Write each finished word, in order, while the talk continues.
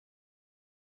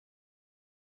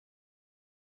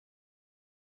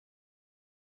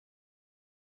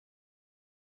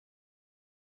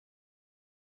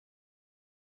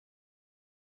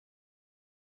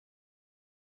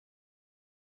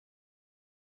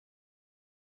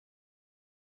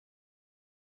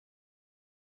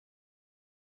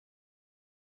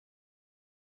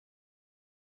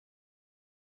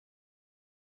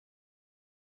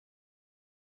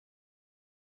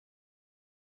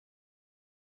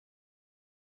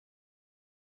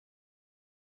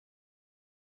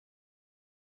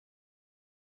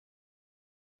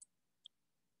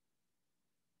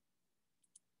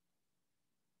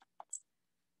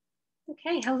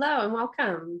Okay, hello and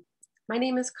welcome. My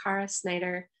name is Cara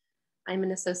Snyder. I'm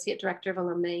an Associate Director of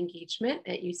Alumni Engagement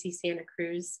at UC Santa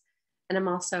Cruz, and I'm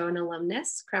also an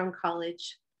alumnus, Crown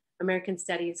College, American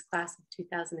Studies class of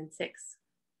 2006.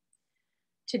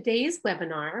 Today's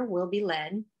webinar will be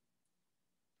led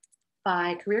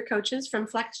by career coaches from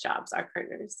FlexJobs, our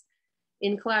partners,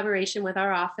 in collaboration with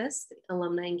our office,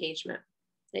 Alumni Engagement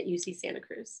at UC Santa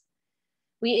Cruz.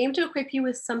 We aim to equip you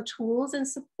with some tools and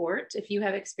support if you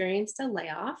have experienced a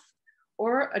layoff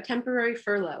or a temporary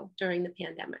furlough during the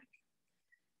pandemic.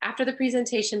 After the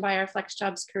presentation by our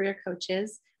FlexJobs career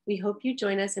coaches, we hope you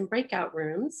join us in breakout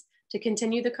rooms to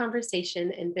continue the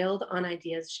conversation and build on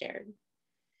ideas shared.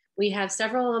 We have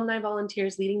several alumni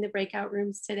volunteers leading the breakout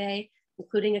rooms today,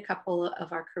 including a couple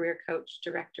of our career coach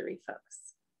directory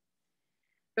folks.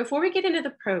 Before we get into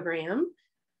the program,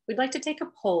 we'd like to take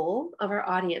a poll of our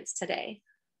audience today.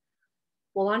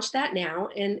 We'll launch that now,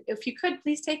 and if you could,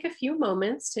 please take a few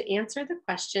moments to answer the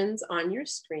questions on your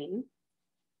screen,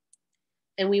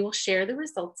 and we will share the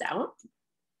results out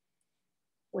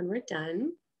when we're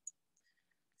done.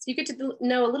 So you get to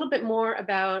know a little bit more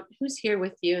about who's here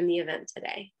with you in the event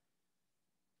today.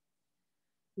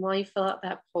 While you fill out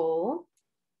that poll,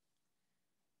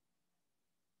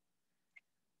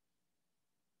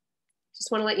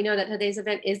 just want to let you know that today's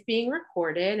event is being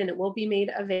recorded and it will be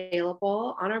made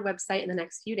available on our website in the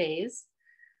next few days.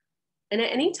 And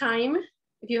at any time,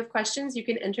 if you have questions, you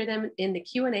can enter them in the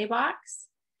Q&A box.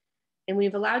 And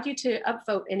we've allowed you to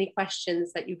upvote any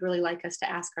questions that you'd really like us to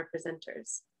ask our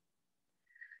presenters.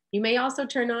 You may also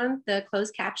turn on the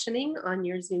closed captioning on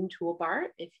your Zoom toolbar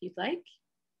if you'd like.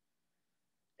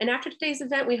 And after today's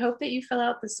event, we hope that you fill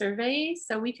out the survey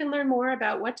so we can learn more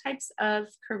about what types of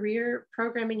career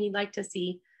programming you'd like to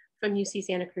see from UC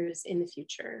Santa Cruz in the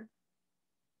future.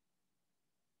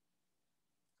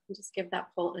 I'll just give that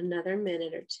poll another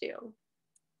minute or two.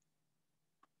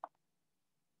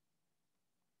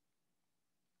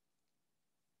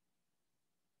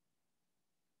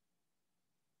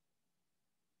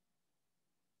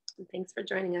 And thanks for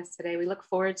joining us today. We look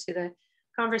forward to the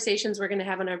conversations we're going to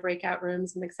have in our breakout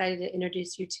rooms. I'm excited to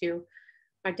introduce you to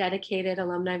our dedicated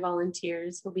alumni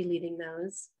volunteers who'll be leading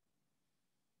those.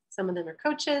 Some of them are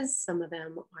coaches, some of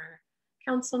them are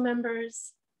council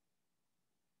members.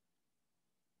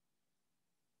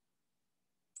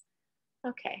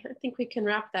 Okay, I think we can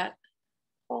wrap that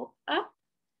poll up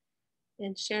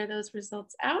and share those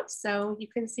results out so you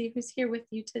can see who's here with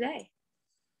you today.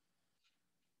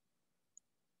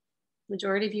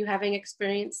 Majority of you having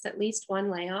experienced at least one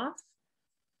layoff.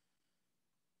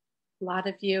 A lot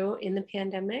of you in the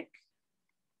pandemic.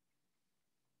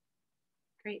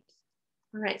 Great.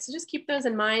 All right, so just keep those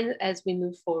in mind as we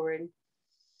move forward.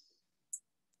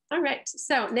 All right,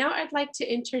 so now I'd like to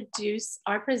introduce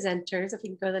our presenters. If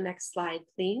we can go to the next slide,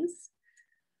 please.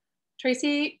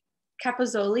 Tracy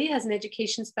Capozzoli has an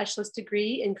education specialist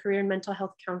degree in career and mental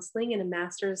health counseling and a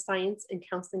Master of Science in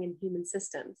Counseling and Human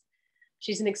Systems.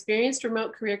 She's an experienced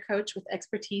remote career coach with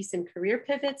expertise in career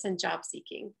pivots and job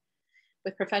seeking.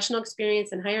 With professional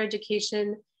experience in higher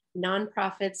education,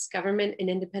 nonprofits, government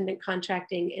and independent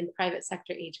contracting, and private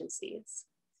sector agencies.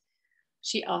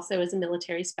 She also is a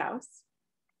military spouse.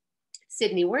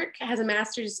 Sydney Work has a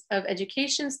Master's of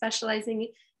Education specializing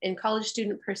in college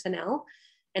student personnel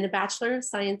and a Bachelor of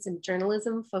Science in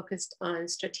Journalism focused on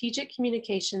strategic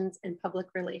communications and public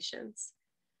relations,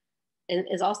 and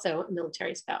is also a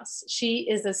military spouse. She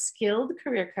is a skilled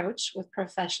career coach with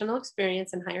professional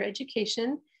experience in higher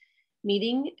education,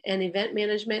 meeting and event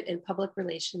management, and public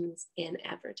relations and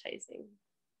advertising.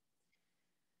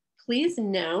 Please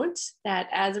note that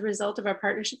as a result of our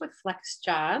partnership with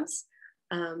FlexJobs,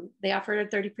 they offer a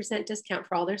 30% discount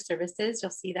for all their services.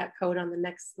 You'll see that code on the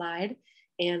next slide,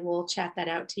 and we'll chat that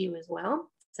out to you as well.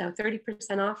 So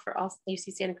 30% off for all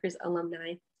UC Santa Cruz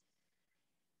alumni.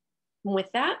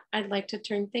 With that, I'd like to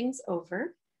turn things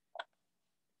over.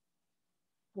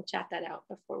 We'll chat that out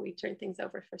before we turn things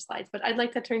over for slides, but I'd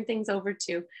like to turn things over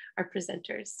to our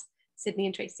presenters, Sydney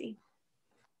and Tracy.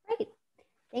 Great,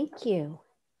 thank you.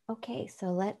 Okay,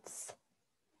 so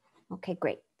okay,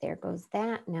 great. There goes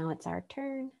that. Now it's our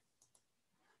turn.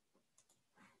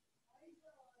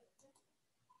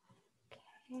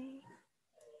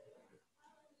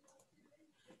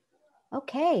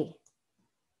 Okay.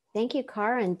 Thank you,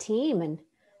 Cara and team, and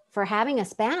for having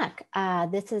us back.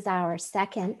 This is our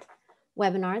second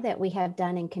webinar that we have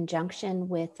done in conjunction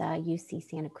with UC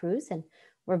Santa Cruz, and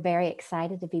we're very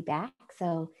excited to be back.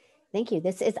 So thank you.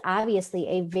 This is obviously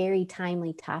a very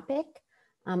timely topic.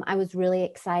 I was really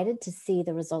excited to see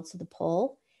the results of the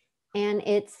poll, and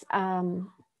it's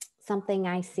something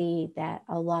I see that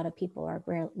a lot of people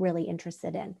are really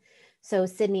interested in. So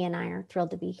Sydney and I are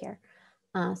thrilled to be here.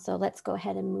 So let's go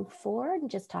ahead and move forward and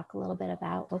just talk a little bit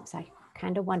about, oops, I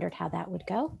kind of wondered how that would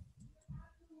go.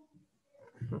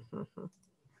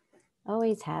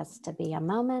 Always has to be a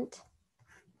moment.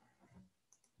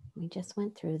 We just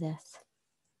went through this.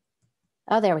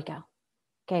 Oh, there we go.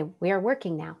 Okay, we are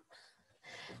working now.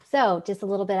 So just a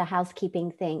little bit of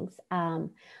housekeeping things.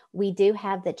 We do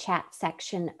have the chat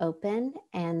section open,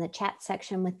 and the chat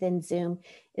section within Zoom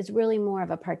is really more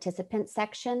of a participant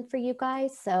section for you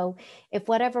guys. So if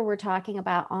whatever we're talking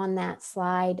about on that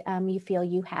slide, you feel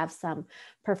you have some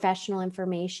professional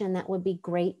information that would be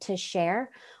great to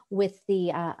share with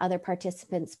the other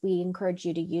participants, we encourage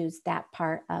you to use that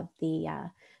part of the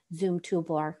Zoom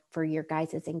toolbar for your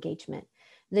guys' engagement.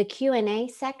 The Q&A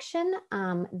section,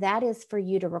 that is for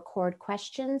you to record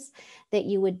questions that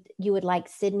you would like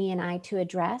Sydney and I to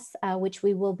address, which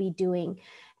we will be doing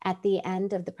at the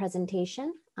end of the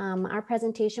presentation. Our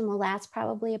presentation will last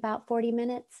probably about 40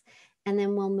 minutes, and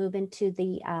then we'll move into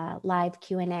the live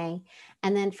Q&A.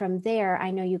 And then from there,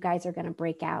 I know you guys are going to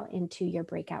break out into your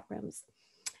breakout rooms.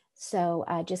 So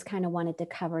I just kind of wanted to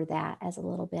cover that as a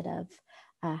little bit of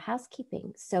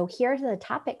housekeeping. So here are the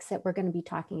topics that we're going to be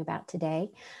talking about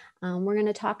today. We're going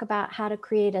to talk about how to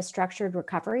create a structured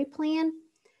recovery plan,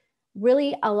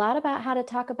 really a lot about how to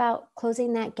talk about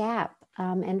closing that gap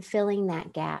and filling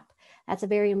that gap. That's a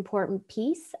very important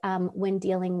piece when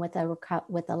dealing with a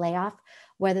layoff,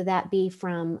 whether that be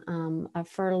from a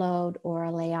furloughed or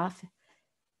a layoff,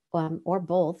 or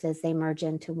both as they merge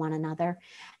into one another.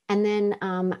 And then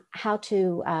how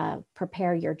to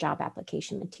prepare your job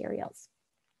application materials.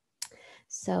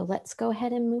 So let's go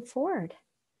ahead and move forward.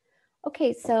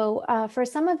 Okay, so for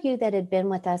some of you that had been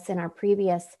with us in our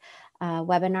previous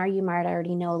webinar, you might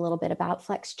already know a little bit about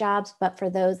FlexJobs, but for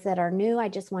those that are new, I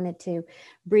just wanted to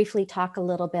briefly talk a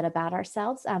little bit about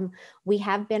ourselves. We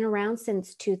have been around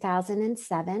since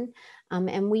 2007,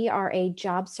 and we are a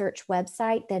job search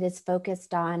website that is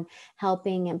focused on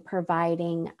helping and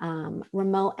providing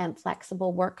remote and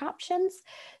flexible work options.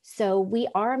 So we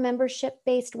are a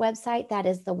membership-based website. That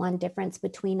is the one difference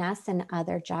between us and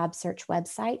other job search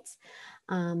websites.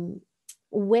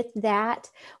 With that,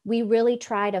 we really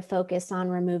try to focus on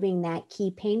removing that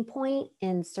key pain point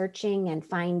in searching and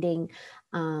finding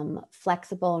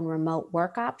flexible and remote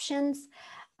work options.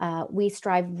 We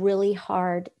strive really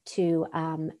hard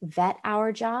to vet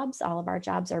our jobs. All of our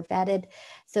jobs are vetted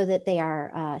so that they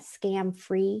are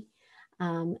scam-free.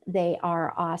 They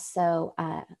are also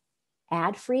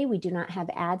ad-free. We do not have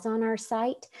ads on our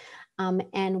site.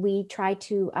 And we try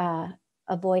to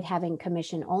avoid having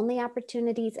commission-only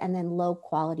opportunities and then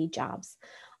low-quality jobs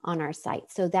on our site.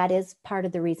 So that is part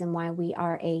of the reason why we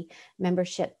are a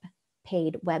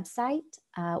membership-paid website.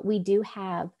 We do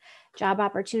have job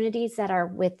opportunities that are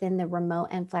within the remote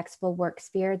and flexible work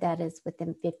sphere that is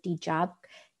within 50 job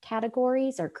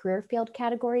categories or career field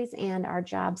categories, and our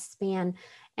jobs span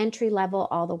entry level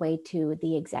all the way to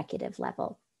the executive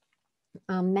level.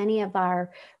 Many of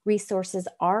our resources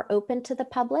are open to the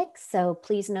public, so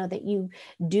please know that you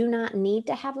do not need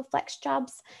to have a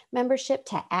FlexJobs membership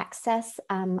to access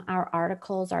our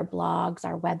articles, our blogs,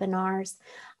 our webinars.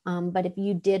 But if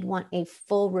you did want a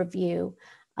full review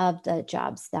of the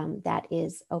jobs, that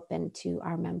is open to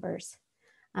our members.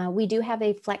 We do have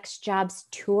a FlexJobs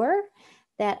tour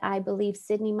that I believe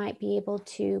Sydney might be able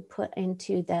to put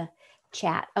into the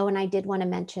chat. Oh, and I did want to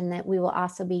mention that we will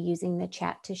also be using the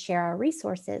chat to share our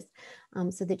resources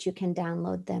so that you can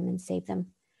download them and save them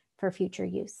for future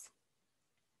use.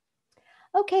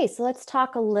 Okay, so let's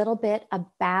talk a little bit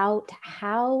about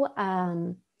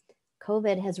how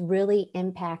COVID has really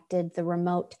impacted the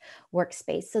remote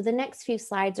workspace. So the next few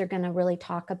slides are going to really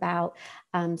talk about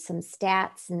some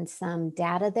stats and some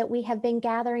data that we have been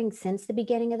gathering since the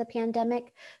beginning of the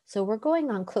pandemic. So we're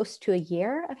going on close to a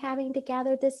year of having to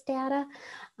gather this data,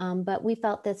 but we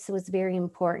felt this was very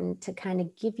important to kind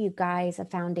of give you guys a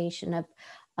foundation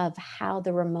of how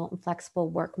the remote and flexible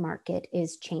work market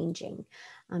is changing,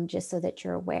 just so that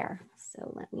you're aware.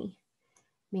 So let me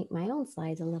make my own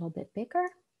slides a little bit bigger.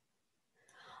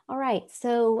 All right,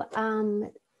 so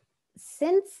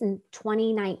since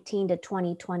 2019 to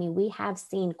 2020, we have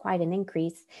seen quite an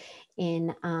increase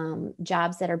in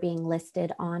jobs that are being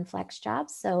listed on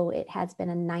FlexJobs. So it has been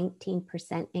a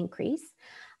 19% increase.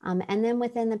 And then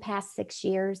within the past 6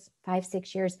 years,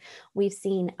 5-6 years, we've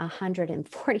seen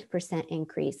 140%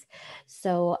 increase.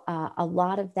 So a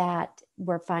lot of that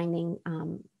we're finding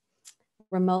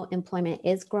remote employment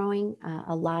is growing.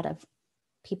 A lot of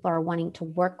people are wanting to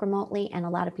work remotely, and a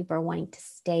lot of people are wanting to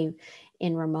stay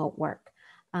in remote work.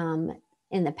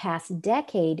 in the past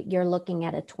decade, you're looking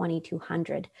at a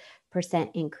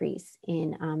 2,200% increase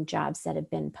in jobs that have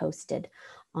been posted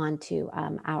onto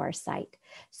our site.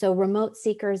 So remote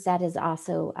seekers, that is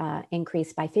also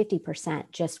increased by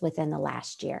 50% just within the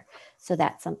last year. So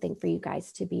that's something for you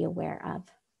guys to be aware of.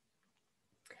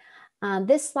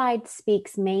 This slide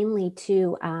speaks mainly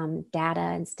to data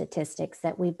and statistics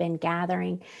that we've been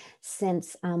gathering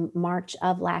since March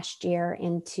of last year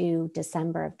into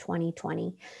December of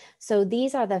 2020. So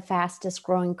these are the fastest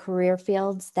growing career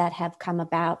fields that have come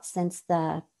about since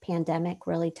the pandemic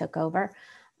really took over.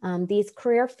 These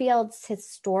career fields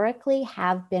historically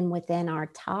have been within our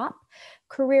top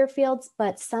career fields,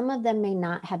 but some of them may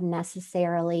not have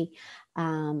necessarily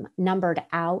numbered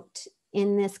out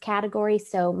in this category.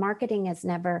 So marketing has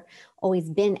never always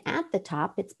been at the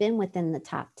top. It's been within the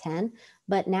top 10,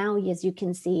 but now, as you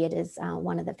can see, it is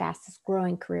one of the fastest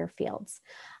growing career fields,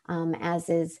 as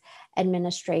is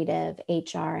administrative,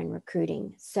 HR, and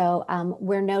recruiting. So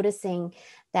we're noticing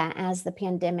that as the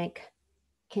pandemic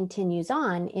continues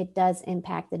on, it does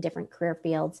impact the different career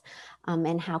fields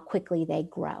and how quickly they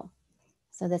grow.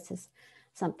 So this is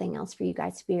something else for you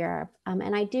guys to be aware of.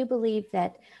 And I do believe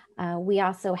that we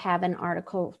also have an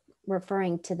article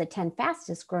referring to the 10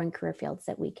 fastest growing career fields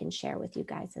that we can share with you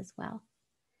guys as well.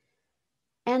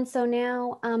 And so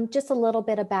now just a little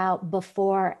bit about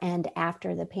before and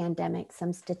after the pandemic,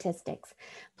 some statistics.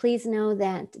 Please know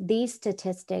that these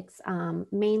statistics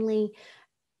mainly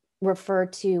refer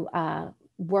to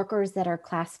workers that are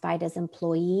classified as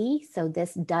employee. So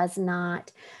this does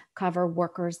not cover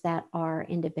workers that are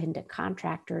independent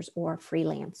contractors or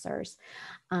freelancers.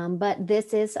 But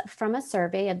this is from a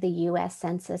survey of the US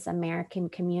Census American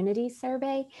Community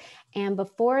Survey. And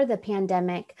before the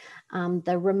pandemic,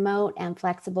 the remote and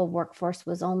flexible workforce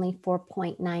was only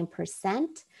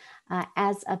 4.9%.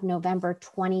 As of November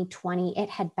 2020,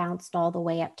 it had bounced all the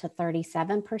way up to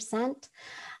 37%.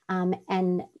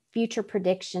 And future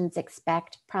predictions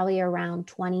expect probably around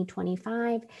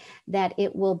 2025 that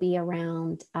it will be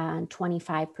around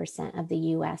 25% of the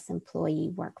US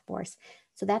employee workforce.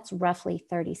 So that's roughly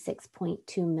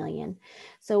 36.2 million.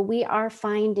 So we are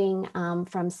finding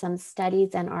from some studies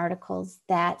and articles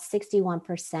that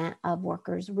 61% of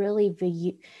workers really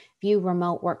view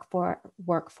remote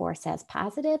workforce as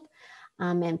positive,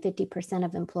 and 50%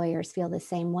 of employers feel the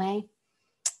same way.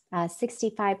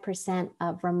 65%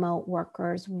 of remote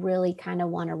workers really kind of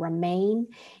want to remain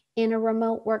in a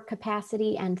remote work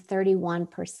capacity, and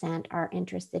 31% are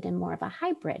interested in more of a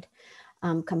hybrid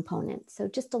component. So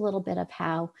just a little bit of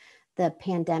how the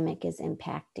pandemic is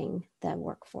impacting the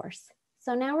workforce.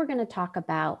 So now we're going to talk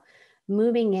about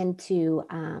moving into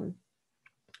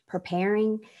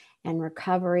preparing and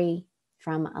recovery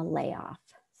from a layoff.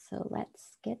 So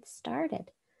let's get started.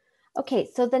 Okay,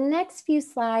 so the next few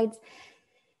slides,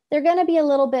 they're going to be a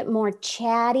little bit more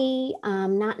chatty,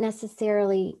 not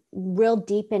necessarily real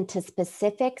deep into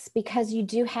specifics, because you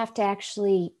do have to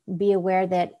actually be aware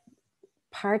that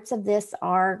parts of this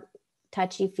are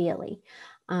touchy-feely.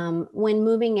 When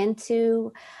moving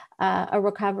into a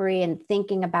recovery and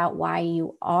thinking about why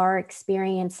you are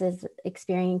experiencing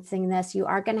this, you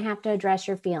are going to have to address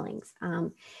your feelings.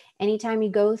 Anytime you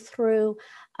go through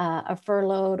a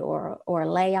furlough or a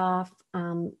layoff,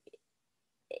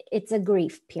 it's a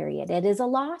grief period. It is a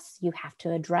loss. You have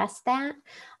to address that.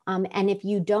 And if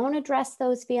you don't address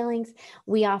those feelings,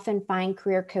 we often find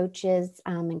career coaches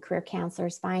and career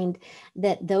counselors find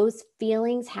that those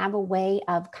feelings have a way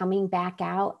of coming back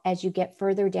out as you get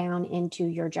further down into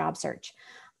your job search.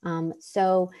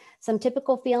 So some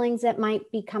typical feelings that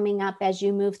might be coming up as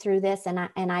you move through this, and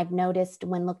I've noticed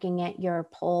when looking at your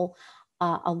poll,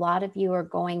 a lot of you are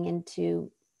going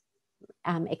into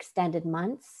extended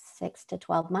months, 6 to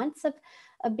 12 months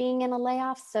of being in a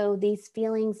layoff. So these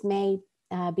feelings may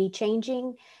be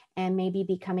changing and maybe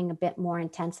becoming a bit more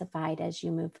intensified as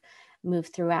you move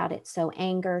throughout it. So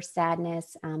anger,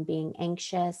 sadness, being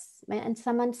anxious, and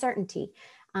some uncertainty.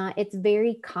 It's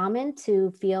very common to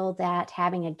feel that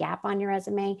having a gap on your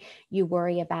resume, you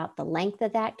worry about the length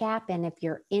of that gap. And if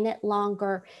you're in it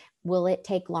longer, will it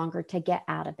take longer to get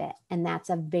out of it? And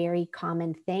that's a very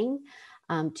common thing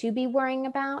to be worrying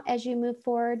about as you move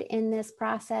forward in this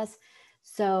process.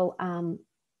 So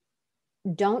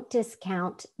don't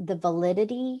discount the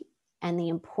validity and the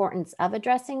importance of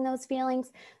addressing those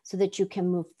feelings so that you can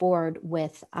move forward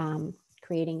with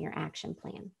creating your action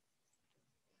plan.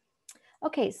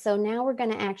 Okay, so now we're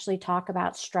going to actually talk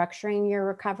about structuring your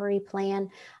recovery plan,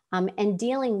 and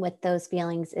dealing with those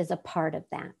feelings is a part of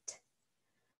that.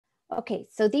 Okay,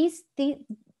 so these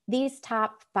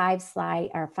top 5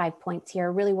 points here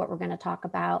are really what we're going to talk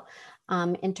about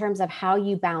in terms of how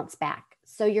you bounce back.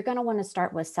 So you're going to want to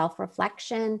start with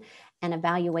self-reflection and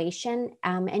evaluation,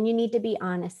 and you need to be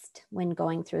honest when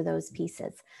going through those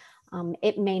pieces.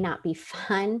 It may not be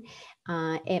fun.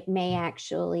 It may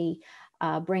actually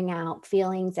bring out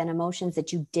feelings and emotions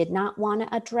that you did not want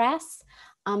to address.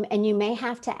 And you may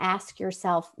have to ask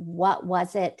yourself, what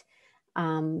was it?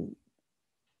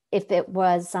 If it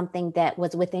was something that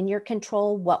was within your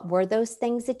control, what were those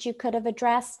things that you could have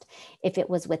addressed? If it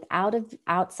was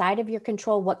outside of your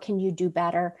control, what can you do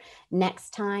better next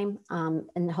time?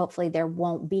 And hopefully there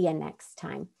won't be a next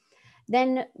time.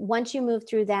 Then once you move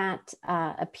through that,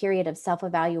 a period of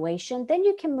self-evaluation, then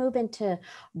you can move into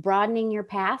broadening your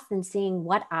path and seeing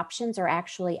what options are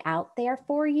actually out there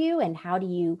for you and how do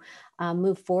you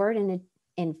move forward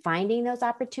in finding those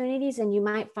opportunities. And you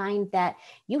might find that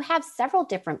you have several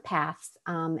different paths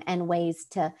and ways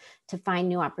to find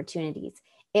new opportunities.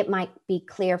 It might be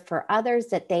clear for others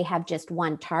that they have just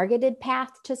one targeted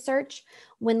path to search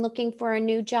when looking for a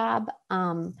new job.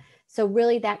 So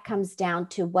really that comes down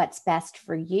to what's best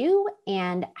for you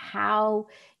and how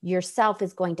yourself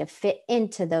is going to fit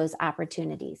into those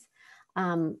opportunities.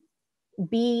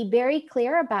 Be very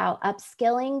clear about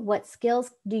upskilling. What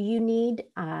skills do you need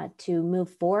to move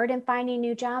forward in finding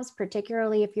new jobs,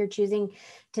 particularly if you're choosing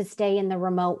to stay in the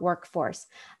remote workforce?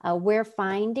 We're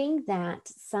finding that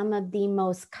some of the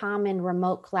most common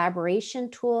remote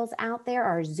collaboration tools out there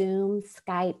are Zoom,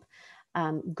 Skype,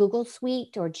 Google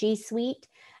Suite or G Suite.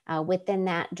 Within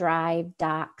that, Drive,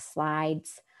 Docs,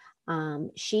 Slides,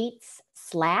 Sheets,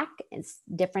 Slack,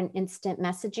 different instant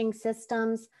messaging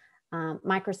systems.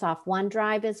 Microsoft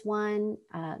OneDrive is one,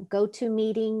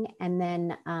 GoToMeeting, and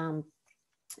then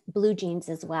BlueJeans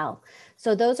as well.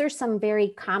 So those are some very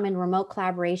common remote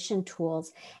collaboration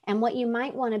tools. And what you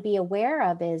might want to be aware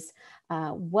of is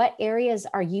what areas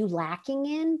are you lacking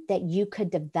in that you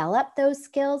could develop those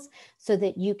skills so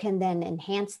that you can then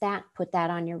enhance that, put that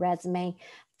on your resume,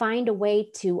 find a way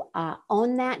to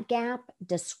own that gap,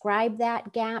 describe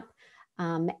that gap,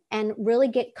 and really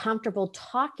get comfortable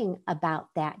talking about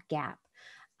that gap.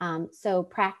 So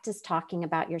practice talking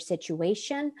about your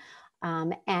situation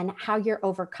and how you're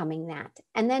overcoming that.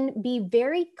 And then be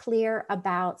very clear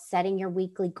about setting your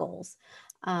weekly goals.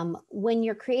 When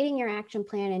you're creating your action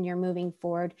plan and you're moving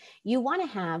forward, you want to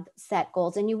have set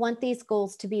goals and you want these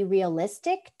goals to be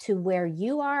realistic to where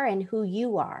you are and who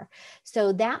you are.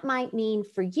 So that might mean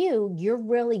for you, you're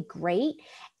really great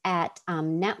at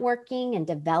networking and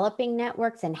developing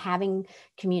networks and having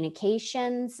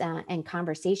communications and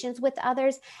conversations with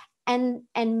others. And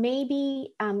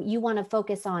maybe you want to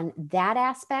focus on that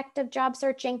aspect of job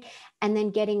searching and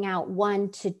then getting out 1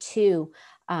 to 2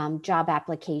 job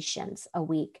applications a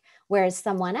week. Whereas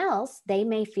someone else, they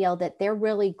may feel that they're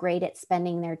really great at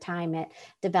spending their time at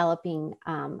developing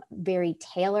very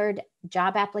tailored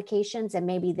job applications. And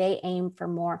maybe they aim for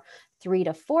more 3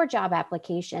 to 4 job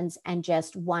applications and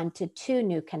just 1 to 2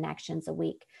 new connections a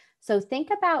week. So think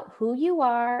about who you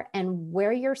are and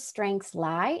where your strengths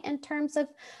lie in terms of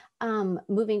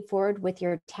moving forward with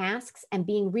your tasks and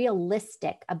being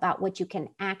realistic about what you can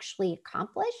actually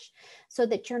accomplish so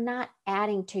that you're not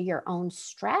adding to your own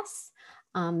stress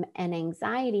and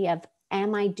anxiety of,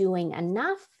 am I doing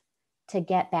enough to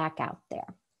get back out there?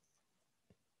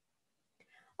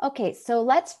 Okay, so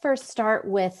let's first start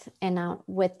with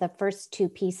the first 2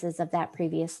 pieces of that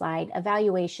previous slide,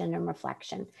 evaluation and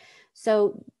reflection.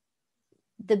 So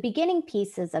the beginning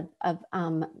pieces of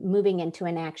moving into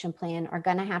an action plan are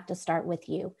going to have to start with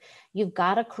you. You've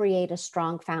got to create a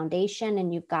strong foundation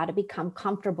and you've got to become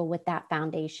comfortable with that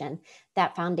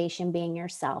foundation being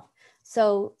yourself.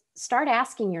 So start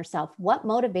asking yourself, what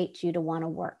motivates you to want to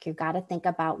work? You've got to think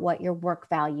about what your work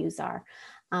values are.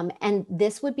 And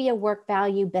this would be a work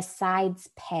value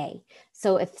besides pay.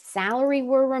 So if salary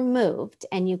were removed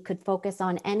and you could focus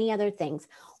on any other things,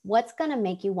 what's going to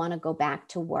make you want to go back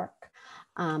to work?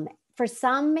 For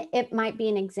some, it might be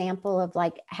an example of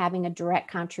like having a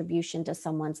direct contribution to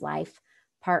someone's life,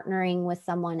 partnering with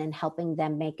someone and helping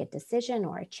them make a decision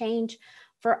or a change.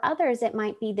 For others, it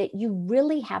might be that you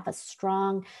really have a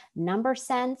strong number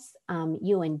sense.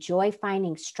 You enjoy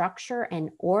finding structure and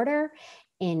order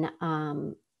in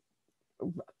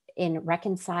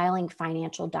reconciling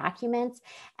financial documents,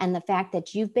 and the fact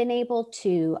that you've been able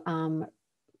to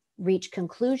reach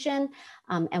conclusion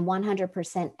and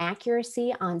 100%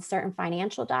 accuracy on certain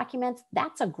financial documents,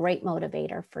 that's a great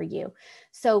motivator for you.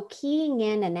 So keying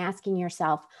in and asking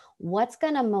yourself, what's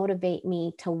going to motivate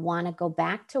me to want to go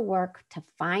back to work, to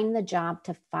find the job,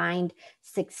 to find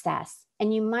success?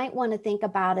 And you might want to think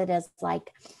about it as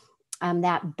like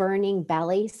that burning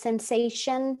belly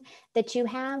sensation that you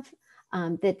have.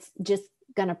 That's just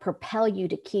going to propel you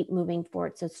to keep moving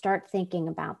forward. So start thinking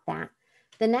about that.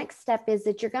 The next step is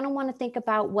that you're going to want to think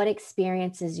about what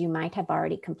experiences you might have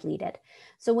already completed.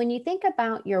 So when you think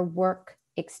about your work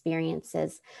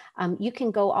experiences, you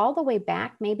can go all the way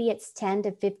back. Maybe it's 10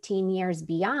 to 15 years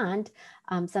beyond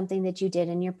something that you did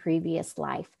in your previous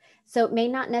life. So it may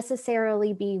not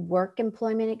necessarily be work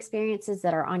employment experiences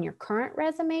that are on your current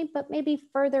resume, but maybe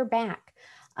further back.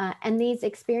 And these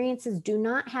experiences do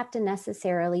not have to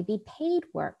necessarily be paid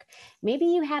work. Maybe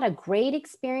you had a great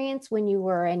experience when you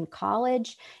were in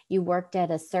college. You worked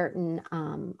at a certain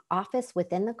office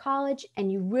within the college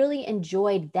and you really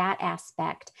enjoyed that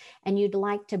aspect and you'd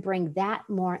like to bring that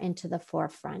more into the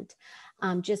forefront.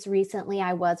 Just recently,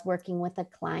 I was working with a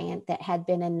client that had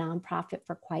been in nonprofit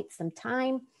for quite some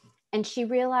time. And she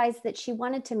realized that she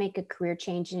wanted to make a career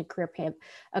change and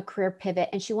a career pivot,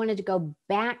 and she wanted to go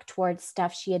back towards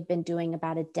stuff she had been doing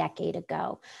about a decade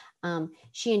ago.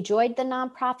 She enjoyed the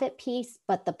nonprofit piece,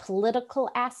 but the political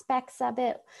aspects of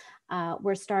it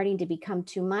were starting to become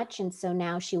too much. And so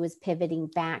now she was pivoting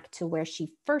back to where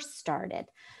she first started.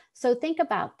 So think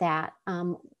about that.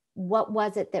 What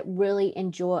was it that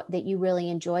you really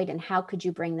enjoyed, and how could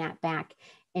you bring that back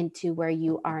into where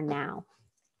you are now?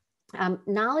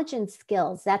 Knowledge and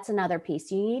skills, that's another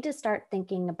piece. You need to start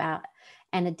thinking about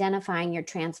and identifying your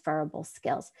transferable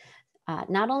skills.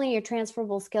 Not only your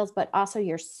transferable skills, but also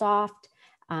your soft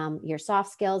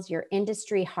skills, your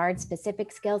industry hard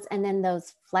specific skills, and then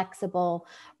those flexible,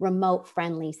 remote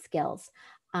friendly skills.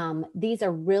 These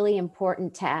are really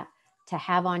important to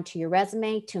have onto your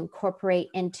resume, to incorporate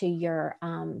into your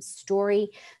story,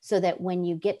 so that when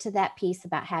you get to that piece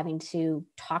about having to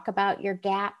talk about your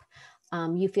gap,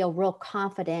 you feel real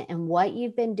confident in what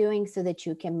you've been doing so that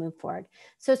you can move forward.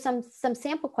 So some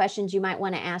sample questions you might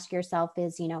want to ask yourself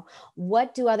is,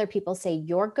 what do other people say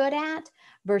you're good at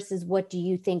versus what do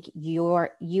you think you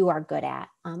are good at?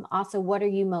 Also, what are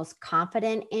you most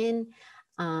confident in?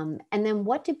 And then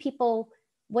what did people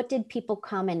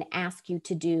come and ask you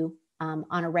to do on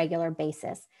a regular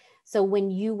basis? So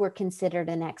when you were considered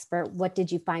an expert, what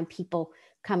did you find people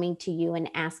coming to you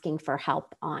and asking for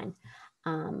help on?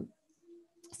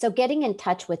 So getting in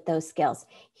touch with those skills.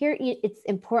 Here, it's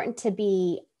important to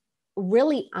be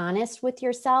really honest with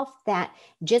yourself that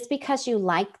just because you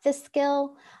like the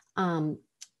skill,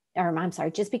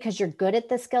 just because you're good at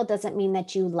the skill doesn't mean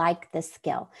that you like the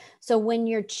skill. So when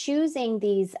you're choosing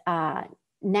these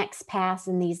next paths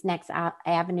and these next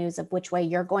avenues of which way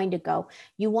you're going to go,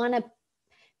 you want to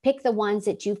pick the ones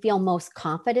that you feel most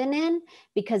confident in,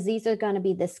 because these are going to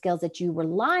be the skills that you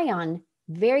rely on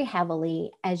very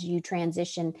heavily as you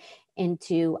transition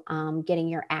into getting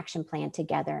your action plan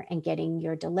together and getting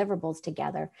your deliverables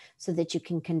together so that you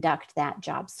can conduct that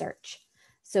job search.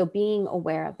 So being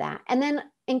aware of that. And then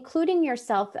including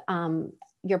yourself,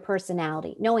 your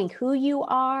personality, knowing who you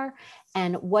are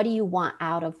and what do you want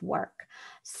out of work.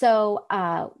 So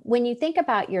when you think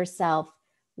about yourself,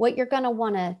 what you're going to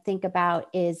want to think about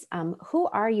is who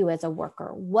are you as a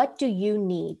worker? What do you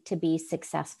need to be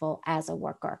successful as a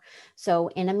worker? So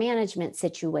in a management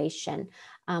situation,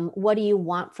 what do you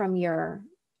want from your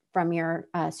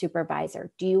supervisor?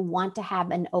 Do you want to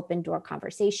have an open door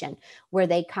conversation where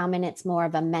they come and it's more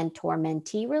of a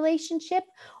mentor-mentee relationship?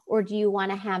 Or do you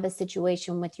want to have a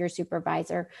situation with your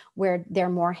supervisor where they're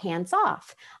more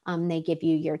hands-off? They give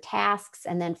you your tasks,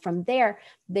 and then from there,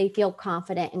 they feel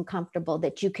confident and comfortable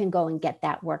that you can go and get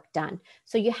that work done.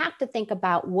 So you have to think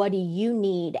about, what do you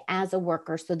need as a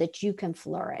worker so that you can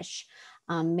flourish?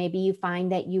 Maybe you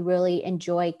find that you really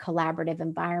enjoy collaborative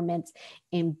environments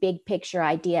in big picture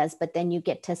ideas, but then you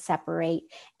get to separate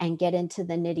and get into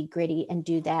the nitty gritty and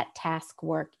do that task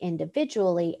work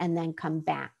individually and then come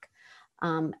back.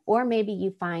 Or maybe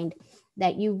you find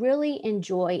that you really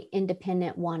enjoy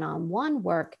independent one-on-one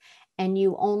work and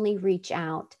you only reach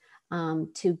out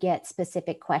to get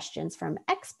specific questions from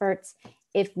experts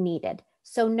if needed.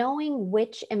 So knowing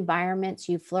which environments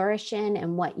you flourish in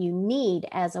and what you need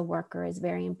as a worker is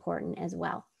very important as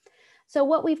well. So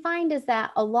what we find is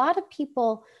that a lot of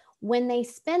people, when they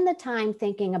spend the time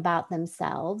thinking about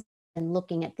themselves and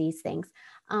looking at these things,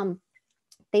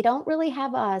 they don't really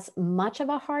have as much of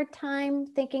a hard time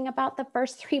thinking about the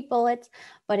first 3 bullets,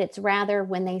 but it's rather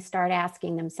when they start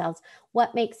asking themselves,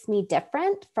 what makes me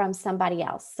different from somebody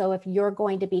else? So if you're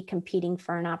going to be competing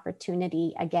for an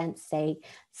opportunity against, say,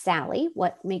 Sally,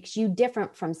 what makes you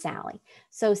different from Sally?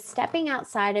 So stepping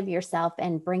outside of yourself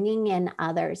and bringing in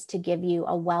others to give you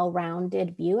a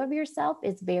well-rounded view of yourself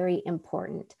is very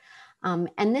important.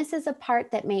 And this is a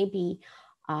part that may be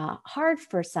hard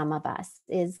for some of us,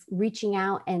 is reaching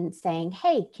out and saying,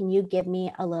 hey, can you give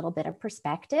me a little bit of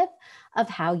perspective of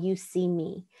how you see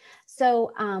me?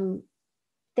 So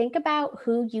think about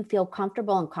who you feel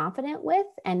comfortable and confident with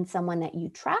and someone that you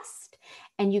trust,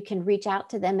 and you can reach out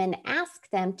to them and ask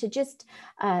them to just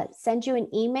send you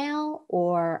an email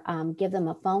or give them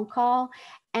a phone call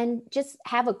and just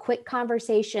have a quick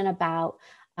conversation about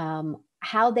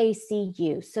how they see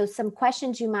you. So some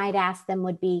questions you might ask them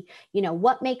would be,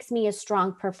 what makes me a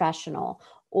strong professional?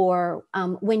 Or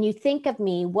when you think of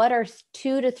me, what are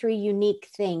 2 to 3 unique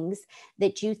things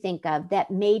that you think of that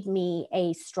made me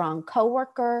a strong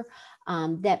coworker,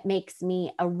 that makes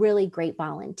me a really great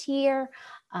volunteer,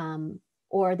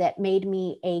 or that made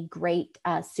me a great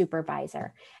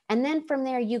supervisor? And then from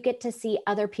there, you get to see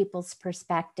other people's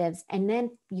perspectives. And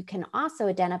then you can also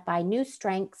identify new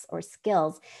strengths or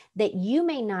skills that you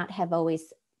may not have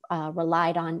always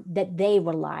relied on, that they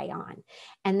rely on.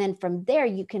 And then from there,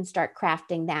 you can start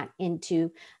crafting that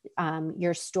into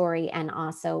your story and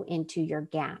also into your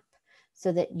gap,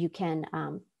 so that you can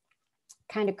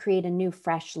kind of create a new,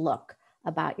 fresh look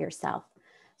about yourself.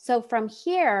 So from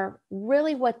here,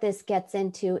 really what this gets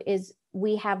into is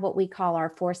we have what we call our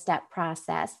 4-step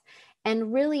process.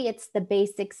 And really it's the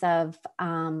basics of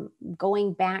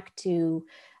going back to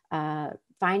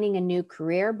finding a new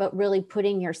career, but really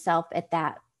putting yourself at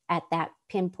that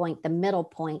pinpoint, the middle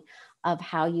point of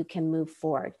how you can move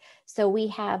forward. So we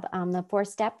have the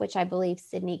 4-step, which I believe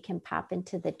Sydney can pop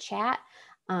into the chat.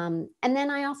 And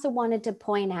then I also wanted to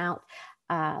point out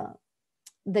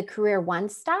the Career One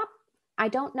Stop. I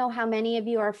don't know how many of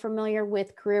you are familiar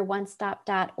with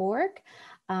careeronestop.org,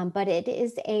 but it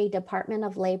is a Department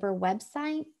of Labor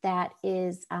website that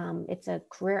is, it's a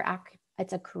career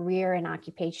and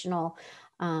occupational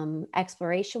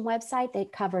exploration website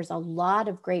that covers a lot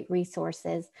of great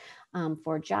resources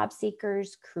for job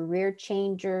seekers, career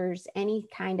changers, any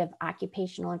kind of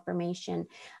occupational information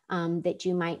that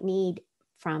you might need,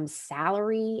 from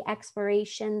salary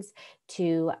explorations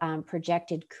to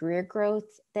projected career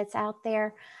growth that's out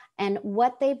there. And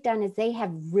what they've done is they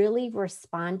have really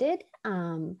responded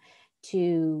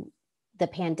to the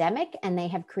pandemic, and they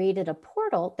have created a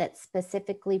portal that's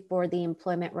specifically for the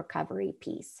employment recovery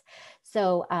piece.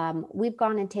 So we've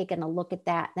gone and taken a look at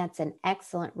that. That's an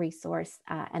excellent resource,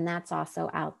 and that's also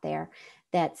out there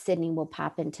that Sydney will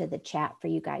pop into the chat for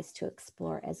you guys to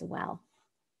explore as well.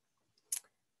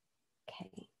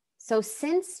 Okay, so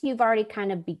since you've already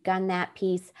kind of begun that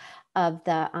piece of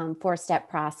the 4-step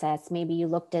process, maybe you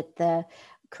looked at the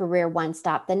Career One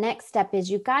Stop, the next step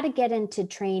is you've got to get into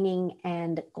training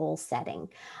and goal setting.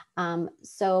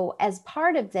 So as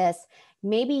part of this,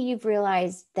 maybe you've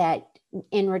realized that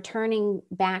in returning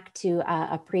back to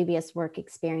a previous work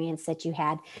experience that you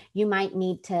had, you might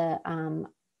need to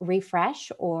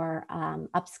refresh or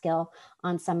upskill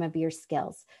on some of your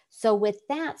skills. So with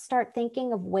that, start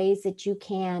thinking of ways that you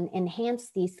can enhance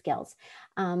these skills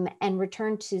and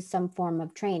return to some form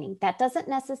of training. That doesn't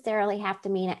necessarily have to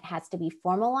mean it has to be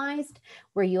formalized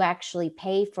where you actually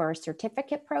pay for a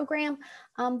certificate program,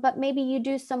 but maybe you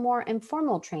do some more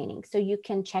informal training. So you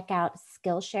can check out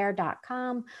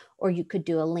Skillshare.com, or you could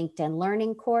do a LinkedIn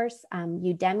Learning course.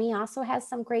 Udemy also has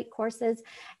some great courses,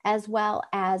 as well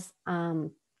as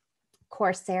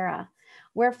Coursera.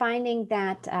 We're finding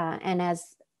that, and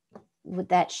as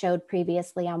that showed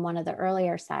previously on one of the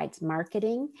earlier sites,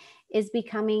 marketing is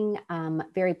becoming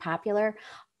very popular.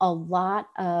 A lot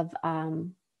of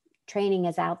training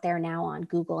is out there now on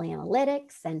Google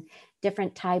Analytics and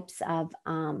different types of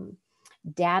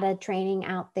data training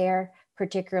out there,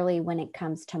 particularly when it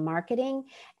comes to marketing.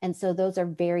 And so those are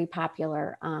very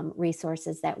popular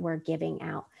resources that we're giving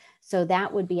out. So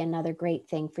that would be another great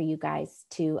thing for you guys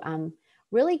to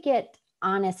really get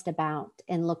honest about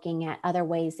in looking at other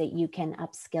ways that you can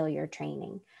upskill your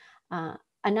training.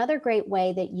 Another great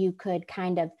way that you could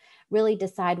kind of really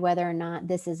decide whether or not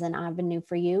this is an avenue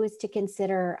for you is to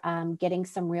consider getting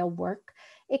some real work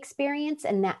experience.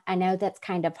 And that, I know that's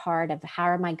kind of hard, of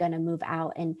how am I going to move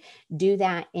out and do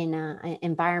that in an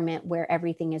environment where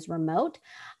everything is remote.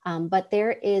 But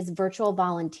there is virtual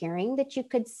volunteering that you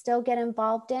could still get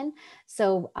involved in.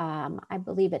 So I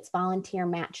believe it's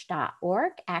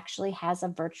volunteermatch.org actually has a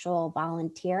virtual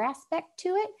volunteer aspect to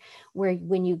it, where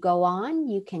when you go on,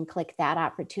 you can click that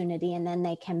opportunity and then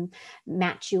they can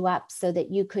match you up so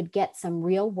that you could get some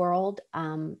real world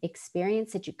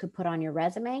experience that you could put on your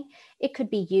resume. It could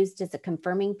be used as a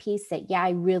confirming piece that, yeah,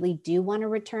 I really do want to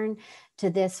return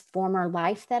to this former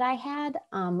life that I had.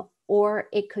 Or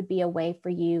it could be a way for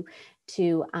you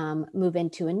to move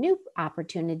into a new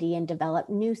opportunity and develop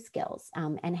new skills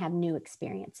and have new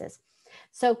experiences.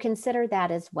 So consider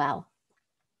that as well.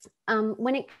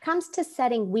 When it comes to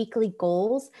setting weekly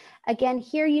goals, again,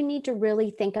 here you need to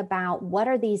really think about what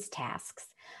are these tasks.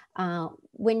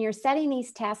 When you're setting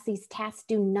these tasks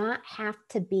do not have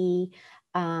to be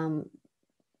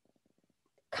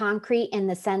concrete in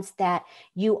the sense that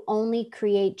you only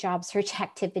create job search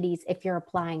activities if you're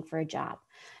applying for a job.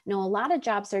 No, a lot of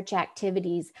job search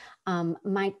activities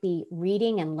might be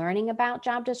reading and learning about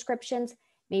job descriptions,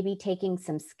 maybe taking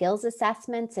some skills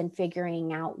assessments and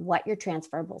figuring out what your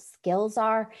transferable skills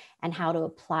are and how to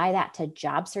apply that to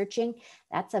job searching.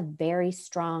 That's a very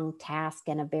strong task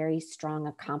and a very strong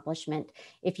accomplishment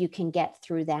if you can get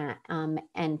through that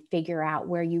and figure out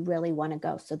where you really want to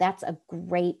go. So that's a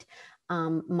great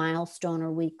milestone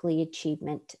or weekly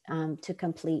achievement to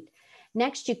complete.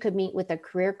 Next, you could meet with a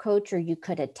career coach or you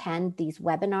could attend these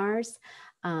webinars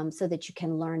so that you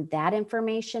can learn that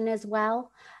information as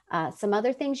well. Some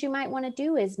other things you might want to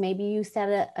do is maybe you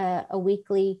set a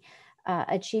weekly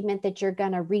achievement that you're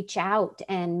going to reach out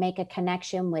and make a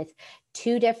connection with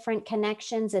 2 different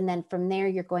connections. And then from there,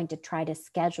 you're going to try to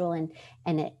schedule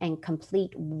and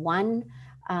complete 1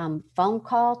 phone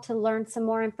call to learn some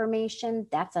more information.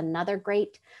 That's another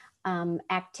great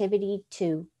activity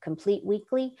to complete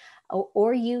weekly,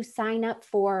 or you sign up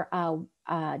for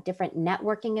different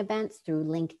networking events through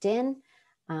LinkedIn.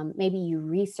 Maybe you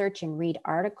research and read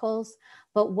articles,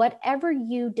 but whatever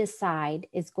you decide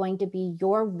is going to be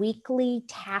your weekly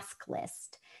task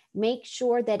list. Make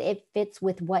sure that it fits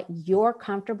with what you're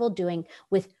comfortable doing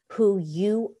with who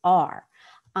you are.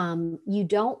 You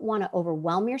don't want to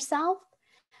overwhelm yourself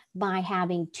by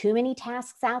having too many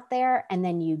tasks out there and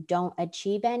then you don't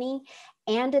achieve any.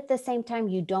 And at the same time,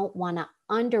 you don't want to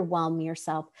underwhelm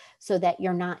yourself so that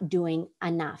you're not doing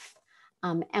enough.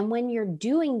 And when you're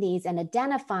doing these and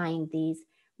identifying these,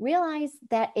 realize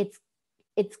that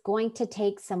it's going to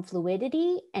take some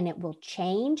fluidity and it will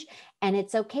change. And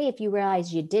it's okay if you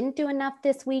realize you didn't do enough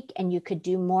this week and you could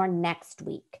do more next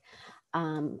week.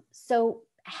 So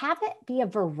have it be a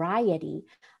variety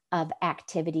of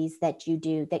activities that you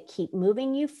do that keep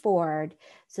moving you forward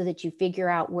so that you figure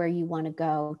out where you want to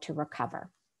go to recover.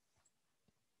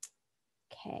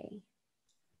 Okay.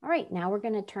 All right, now we're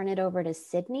going to turn it over to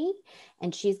Sydney,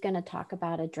 and she's going to talk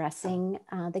about addressing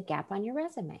the gap on your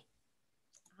resume.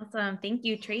 Awesome. Thank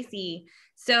you, Tracy.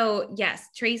 So yes,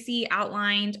 Tracy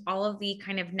outlined all of the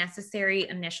kind of necessary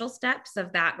initial steps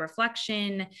of that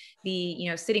reflection,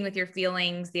 the, sitting with your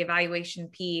feelings, the evaluation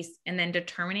piece, and then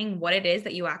determining what it is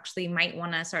that you actually might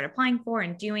want to start applying for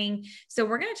and doing. So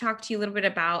we're going to talk to you a little bit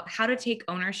about how to take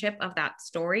ownership of that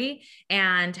story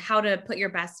and how to put your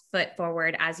best foot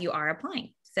forward as you are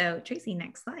applying. So Tracy,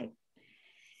 next slide.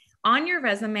 On your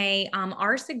resume,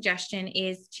 our suggestion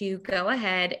is to go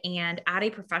ahead and add a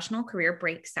professional career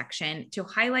break section to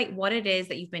highlight what it is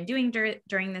that you've been doing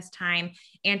during this time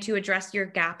and to address your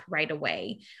gap right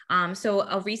away. So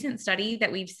a recent study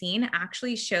that we've seen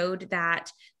actually showed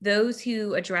that those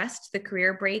who addressed the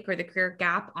career break or the career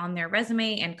gap on their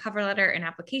resume and cover letter and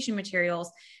application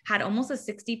materials had almost a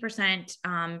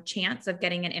 60% chance of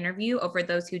getting an interview over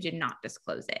those who did not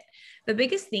disclose it. The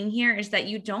biggest thing here is that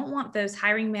you don't want those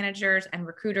hiring managers and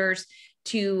recruiters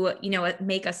to,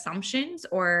 make assumptions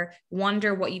or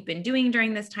wonder what you've been doing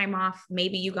during this time off.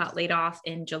 Maybe you got laid off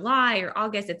in July or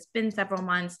August. It's been several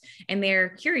months and they're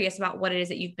curious about what it is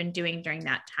that you've been doing during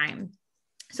that time.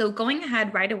 So going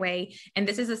ahead right away, and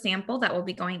this is a sample that will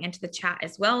be going into the chat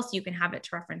as well, so you can have it to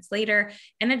reference later,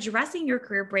 and addressing your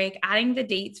career break, adding the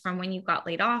dates from when you got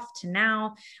laid off to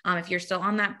now, if you're still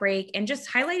on that break, and just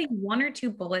highlighting 1 or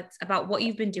 2 bullets about what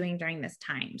you've been doing during this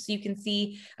time. So you can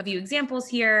see a few examples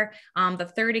here. The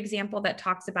third example that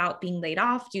talks about being laid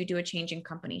off due to a change in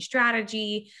company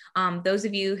strategy. Those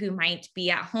of you who might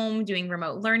be at home doing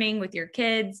remote learning with your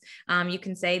kids, you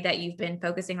can say that you've been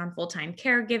focusing on full-time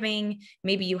caregiving.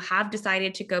 Maybe you have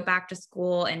decided to go back to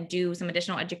school and do some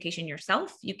additional education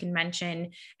yourself. You can mention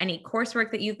any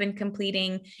coursework that you've been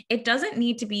completing. It doesn't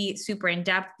need to be super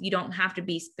in-depth. You don't have to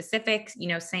be specific,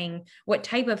 saying what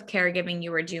type of caregiving you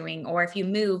were doing, or if you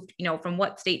moved, from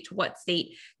what state to what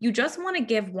state. You just want to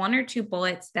give 1 or 2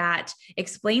 bullets that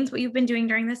explains what you've been doing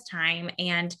during this time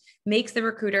and makes the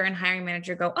recruiter and hiring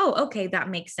manager go, oh, okay, that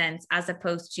makes sense, as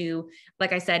opposed to,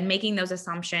 like I said, making those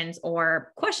assumptions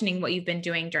or questioning what you've been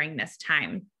doing during this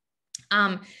time.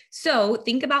 So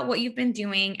think about what you've been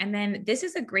doing. And then this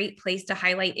is a great place to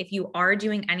highlight if you are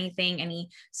doing anything, any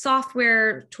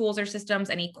software tools or systems,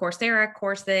 any Coursera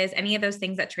courses, any of those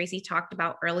things that Tracy talked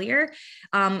about earlier.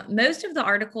 Most of the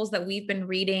articles that we've been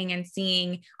reading and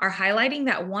seeing are highlighting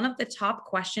that one of the top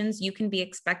questions you can be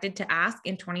expected to ask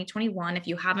in 2021, if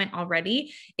you haven't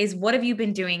already, is what have you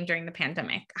been doing during the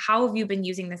pandemic? How have you been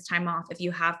using this time off if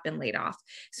you have been laid off?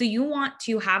 So you want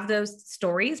to have those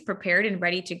stories prepared and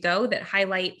ready to go that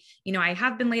highlight, I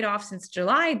have been laid off since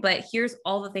July, but here's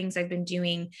all the things I've been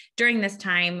doing during this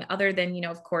time, other than,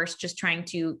 of course, just trying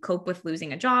to cope with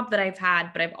losing a job that I've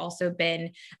had, but I've also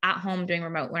been at home doing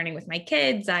remote learning with my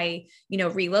kids. I,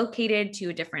 relocated to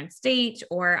a different state,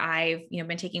 or I've,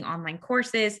 been taking online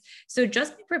courses. So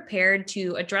just be prepared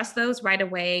to address those right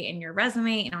away in your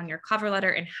resume and on your cover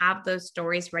letter, and have those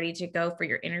stories ready to go for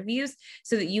your interviews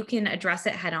so that you can address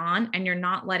it head on and you're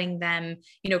not letting them,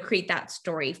 create that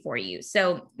story for you.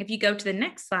 So if you go to the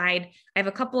next slide, I have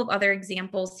a couple of other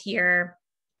examples here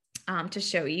to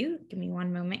show you. Give me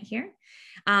one moment here.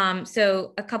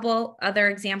 So a couple other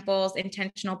examples: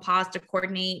 intentional pause to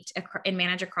coordinate and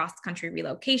manage a cross-country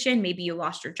relocation. Maybe you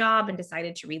lost your job and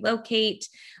decided to relocate.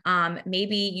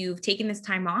 Maybe you've taken this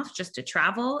time off just to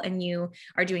travel and you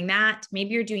are doing that.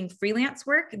 Maybe you're doing freelance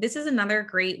work. This is another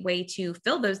great way to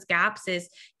fill those gaps, is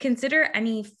consider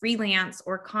any freelance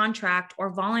or contract or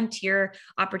volunteer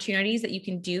opportunities that you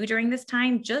can do during this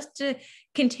time, just to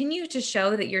continue to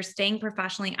show that you're staying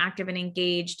professionally active and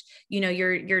engaged.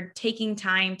 You're taking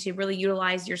time to really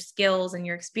utilize your skills and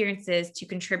your experiences to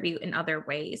contribute in other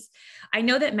ways. I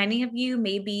know that many of you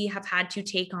maybe have had to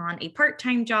take on a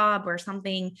part-time job or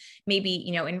something, maybe,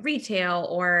 in retail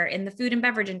or in the food and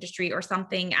beverage industry or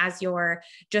something, as you're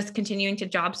just continuing to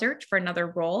job search for another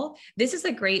role. This is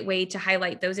a great way to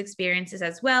highlight those experiences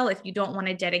as well. If you don't want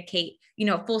to dedicate,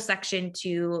 a full section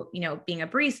to, being a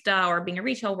barista or being a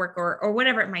retail worker or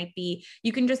whatever it might be,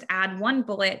 you can just add one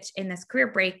bullet in this career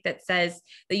break that says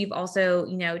that you've also,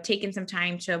 taken some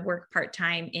time to work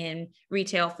part-time in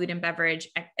retail, food and beverage,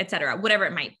 et cetera, whatever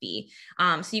it might be.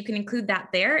 So you can include that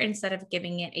there instead of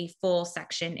giving it a full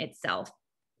section itself.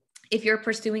 If you're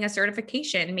pursuing a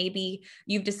certification, maybe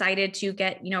you've decided to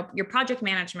get, your project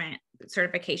management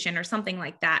certification or something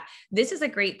like that. This is a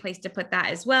great place to put that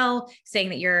as well, saying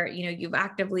that you've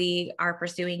actively are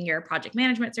pursuing your project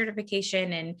management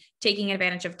certification and taking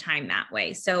advantage of time that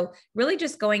way. So really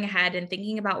just going ahead and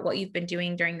thinking about what you've been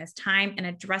doing during this time and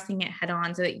addressing it head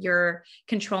on so that you're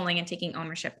controlling and taking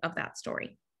ownership of that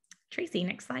story. Tracy,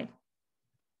 next slide.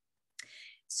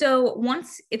 So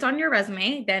once it's on your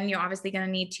resume, then you're obviously going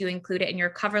to need to include it in your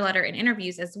cover letter and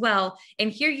interviews as well. And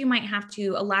here you might have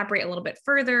to elaborate a little bit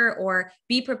further or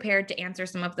be prepared to answer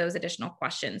some of those additional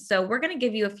questions. So we're going to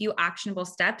give you a few actionable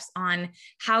steps on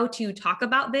how to talk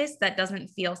about this that doesn't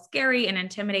feel scary and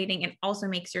intimidating, and also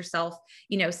makes yourself,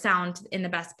 sound in the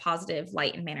best positive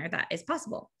light and manner that is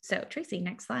possible. So Tracy,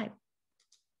 next slide.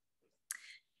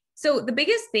 So the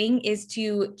biggest thing is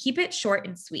to keep it short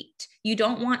and sweet. You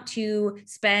don't want to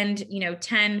spend,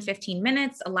 10, 15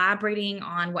 minutes elaborating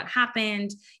on what happened,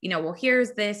 well,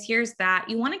 here's this, here's that.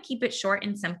 You want to keep it short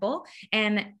and simple,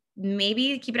 and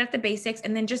maybe keep it at the basics,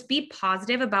 and then just be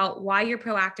positive about why you're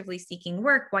proactively seeking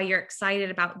work, why you're excited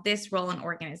about this role and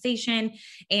organization,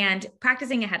 and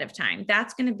practicing ahead of time.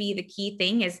 That's going to be the key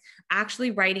thing, is actually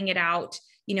writing it out,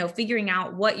 figuring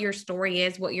out what your story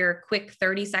is, what your quick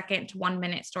 30-second to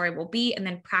 1-minute story will be, and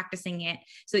then practicing it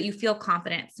so that you feel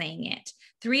confident saying it.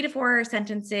 3 to 4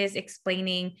 sentences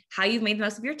explaining how you've made the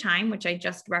most of your time, which I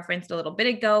just referenced a little bit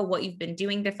ago, what you've been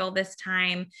doing to fill this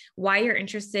time, why you're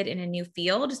interested in a new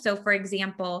field. So for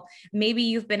example, maybe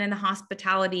you've been in the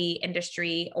hospitality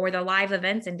industry or the live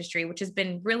events industry, which has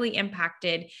been really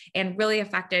impacted and really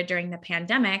affected during the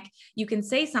pandemic. You can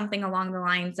say something along the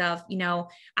lines of,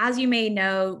 as you may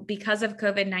know, because of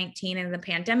COVID-19 and the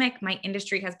pandemic, my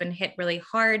industry has been hit really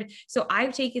hard. So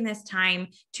I've taken this time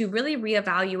to really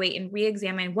reevaluate and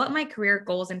re-examine what my career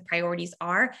goals and priorities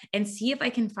are, and see if I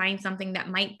can find something that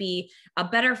might be a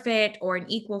better fit or an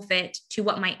equal fit to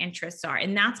what my interests are.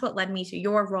 And that's what led me to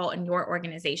your role in your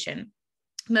organization.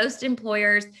 Most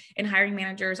employers and hiring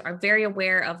managers are very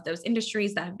aware of those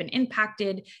industries that have been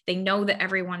impacted. They know that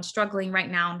everyone's struggling right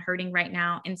now and hurting right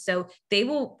now. And so they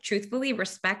will truthfully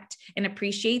respect and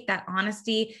appreciate that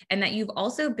honesty, and that you've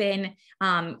also been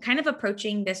kind of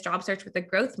approaching this job search with a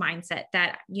growth mindset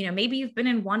that, maybe you've been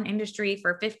in one industry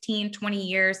for 15, 20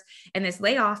 years, and this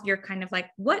layoff, you're kind of like,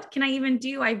 what can I even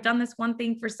do? I've done this one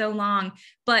thing for so long.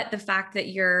 But the fact that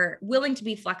you're willing to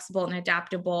be flexible and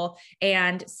adaptable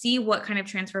and see what kind of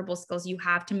transferable skills you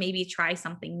have to maybe try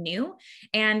something new,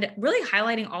 and really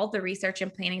highlighting all the research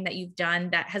and planning that you've done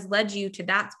that has led you to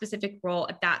that specific role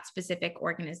at that specific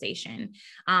organization.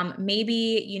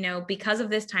 Maybe, you know, because of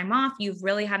this time off, you've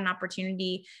really had an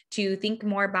opportunity to think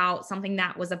more about something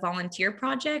that was a volunteer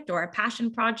project or a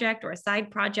passion project or a side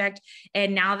project.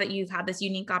 And now that you've had this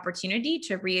unique opportunity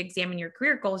to re-examine your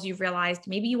career goals, you've realized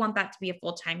maybe you want that to be a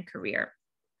full-time career.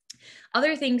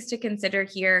 Other things to consider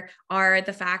here are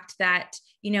the fact that,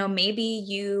 you know, maybe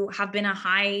you have been a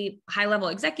high level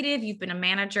executive, you've been a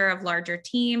manager of larger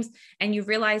teams, and you've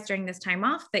realized during this time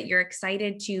off that you're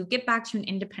excited to get back to an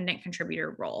independent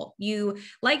contributor role. You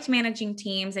liked managing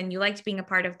teams and you liked being a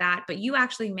part of that, but you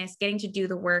actually miss getting to do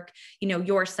the work, you know,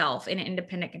 yourself in an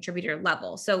independent contributor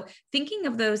level. So thinking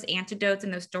of those antidotes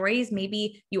and those stories,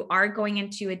 maybe you are going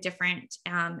into a different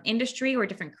industry or a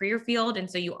different career field, and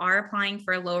so you are applying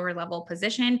for a lower level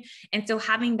position. And so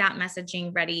having that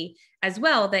messaging ready as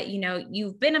well, that, you know,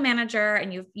 you've been a manager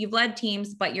and you've led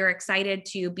teams, but you're excited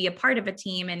to be a part of a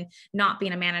team and not be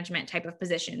in a management type of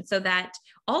position. So that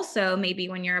also maybe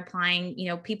when you're applying, you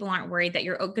know, people aren't worried that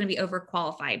you're going to be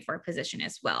overqualified for a position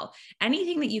as well.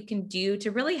 Anything that you can do to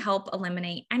really help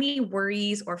eliminate any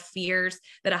worries or fears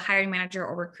that a hiring manager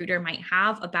or recruiter might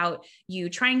have about you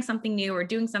trying something new or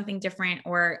doing something different,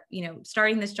 or, you know,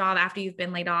 starting this job after you've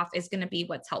been laid off is going to be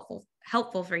what's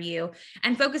helpful for you,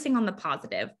 and focusing on the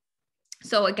positive.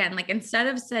 So again, like instead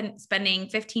of spending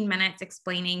 15 minutes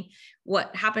explaining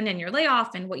what happened in your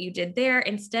layoff and what you did there,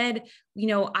 instead, you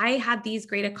know, I had these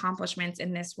great accomplishments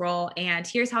in this role, and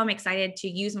here's how I'm excited to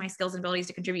use my skills and abilities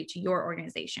to contribute to your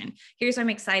organization. Here's what I'm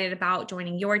excited about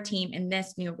joining your team in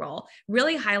this new role,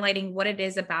 really highlighting what it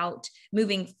is about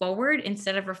moving forward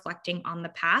instead of reflecting on the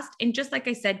past. And just like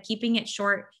I said, keeping it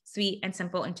short, sweet, and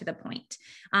simple and to the point.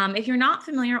 If you're not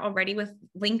familiar already with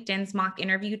LinkedIn's mock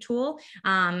interview tool,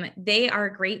 they are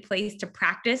a great place to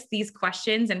practice these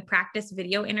questions and practice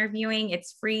video interviewing.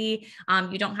 It's free.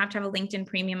 You don't have to have a LinkedIn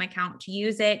premium account to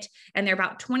use it. And there are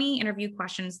about 20 interview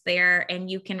questions there, and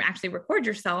you can actually record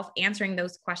yourself answering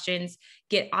those questions,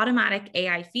 get automatic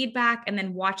AI feedback, and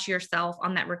then watch yourself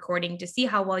on that recording to see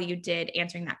how well you did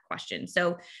answering that question.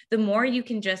 So the more you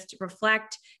can just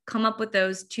reflect, come up with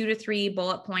those 2 to 3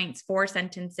 bullet points, 4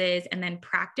 sentences, and then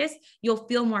practice, you'll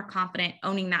feel more confident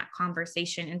owning that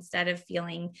conversation instead of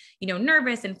feeling, you know,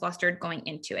 nervous and flustered going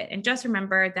into it. And just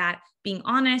remember that being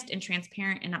honest and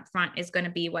transparent and upfront is going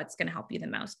to be what's going to help you the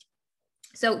most.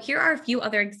 So here are a few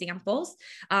other examples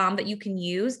that you can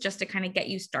use just to kind of get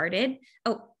you started.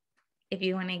 Oh, if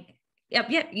you want to, yep,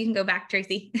 you can go back,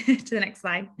 Tracy, to the next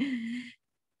slide.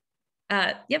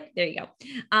 Yep, there you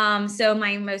go. So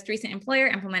my most recent employer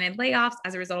implemented layoffs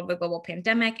as a result of the global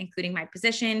pandemic, including my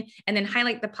position, and then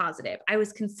highlight the positive. I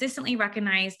was consistently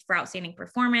recognized for outstanding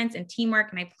performance and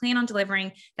teamwork, and I plan on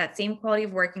delivering that same quality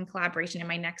of work and collaboration in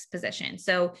my next position.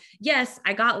 So yes,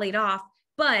 I got laid off,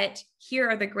 but here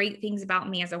are the great things about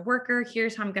me as a worker.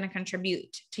 Here's how I'm going to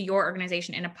contribute to your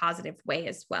organization in a positive way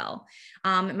as well.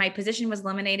 My position was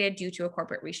eliminated due to a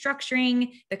corporate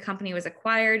restructuring. The company was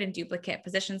acquired and duplicate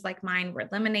positions like mine were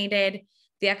eliminated.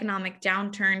 The economic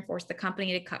downturn forced the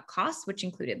company to cut costs, which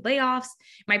included layoffs.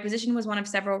 My position was one of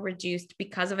several reduced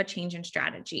because of a change in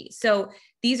strategy. So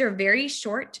these are very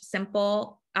short,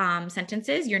 simple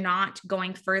sentences. You're not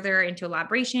going further into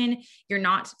elaboration. You're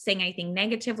not saying anything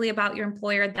negatively about your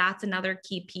employer. That's another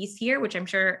key piece here, which I'm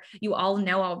sure you all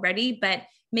know already, but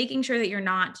making sure that you're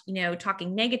not, you know,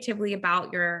 talking negatively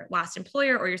about your last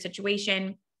employer or your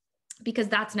situation, because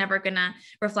that's never going to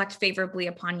reflect favorably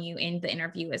upon you in the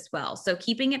interview as well. So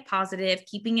keeping it positive,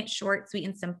 keeping it short, sweet,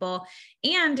 and simple.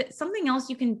 And something else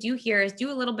you can do here is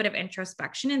do a little bit of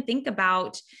introspection and think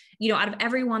about, you know, out of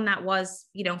everyone that was,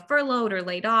 you know, furloughed or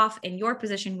laid off and your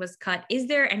position was cut, is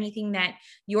there anything that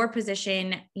your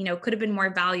position, you know, could have been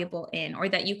more valuable in, or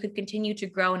that you could continue to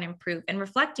grow and improve? And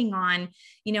reflecting on,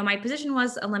 you know, my position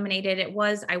was eliminated. I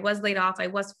was laid off, I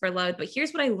was furloughed, but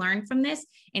here's what I learned from this.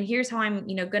 And here's how I'm,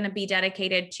 you know, going to be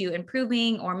dedicated to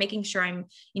improving or making sure I'm,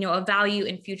 you know, of value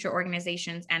in future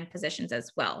organizations and positions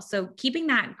as well. So keeping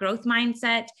that growth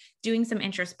mindset, doing some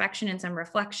introspection and some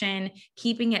reflection,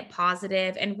 keeping it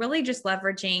positive, and really just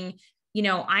leveraging, you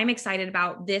know, I'm excited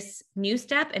about this new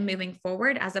step and moving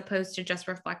forward, as opposed to just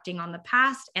reflecting on the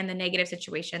past and the negative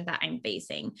situation that I'm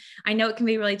facing. I know it can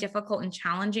be really difficult and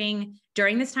challenging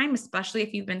during this time, especially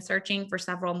if you've been searching for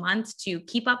several months, to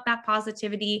keep up that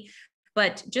positivity,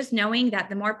 but just knowing that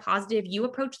the more positive you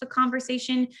approach the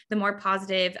conversation, the more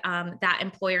positive that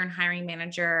employer and hiring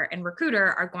manager and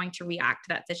recruiter are going to react to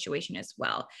that situation as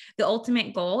well. The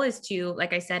ultimate goal is to,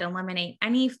 like I said, eliminate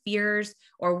any fears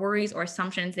or worries or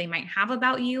assumptions they might have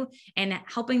about you and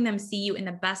helping them see you in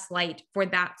the best light for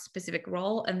that specific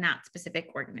role and that specific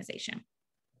organization.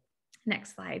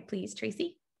 Next slide, please,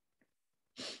 Tracy.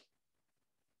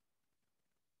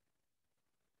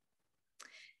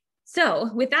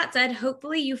 So with that said,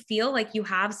 hopefully you feel like you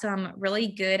have some really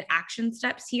good action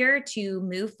steps here to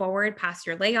move forward past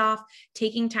your layoff,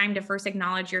 taking time to first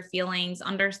acknowledge your feelings,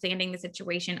 understanding the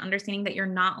situation, understanding that you're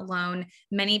not alone.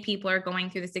 Many people are going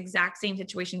through this exact same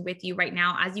situation with you right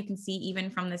now, as you can see even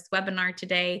from this webinar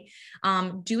today.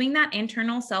 Doing that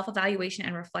internal self-evaluation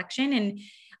and reflection. And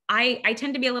I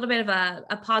tend to be a little bit of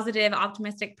a positive,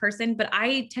 optimistic person, but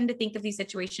I tend to think of these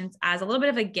situations as a little bit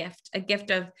of a gift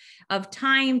of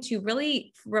time to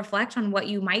really reflect on what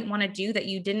you might want to do that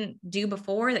you didn't do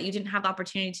before, that you didn't have the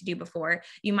opportunity to do before.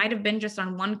 You might have been just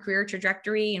on one career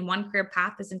trajectory and one career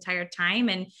path this entire time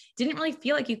and didn't really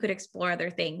feel like you could explore other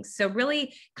things. So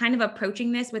really kind of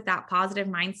approaching this with that positive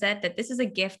mindset that this is a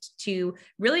gift to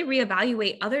really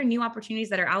reevaluate other new opportunities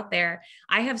that are out there.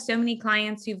 I have so many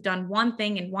clients who've done one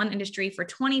thing in one industry for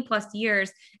 20 plus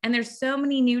years. And there's so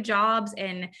many new jobs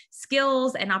and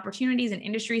skills and opportunities in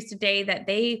industries today that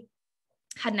they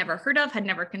had never heard of, had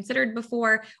never considered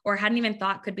before, or hadn't even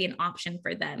thought could be an option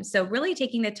for them. So really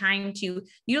taking the time to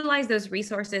utilize those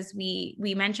resources we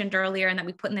mentioned earlier and that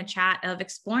we put in the chat of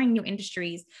exploring new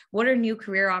industries. What are new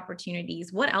career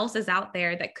opportunities? What else is out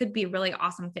there that could be a really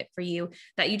awesome fit for you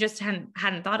that you just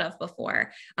hadn't thought of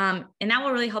before? And that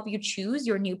will really help you choose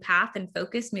your new path and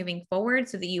focus moving forward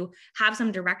so that you have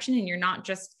some direction and you're not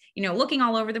just looking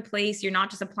all over the place. You're not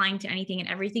just applying to anything and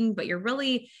everything, but you're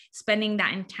really spending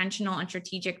that intentional and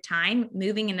strategic time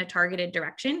moving in a targeted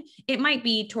direction. It might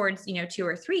be towards, 2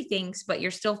 or 3 things, but you're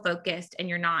still focused and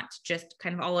you're not just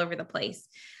kind of all over the place.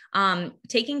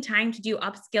 Taking time to do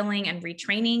upskilling and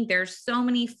retraining. There's so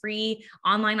many free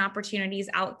online opportunities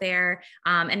out there.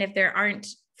 And if there aren't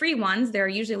free ones, there are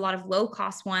usually a lot of low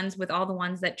cost ones with all the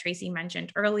ones that Tracy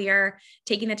mentioned earlier.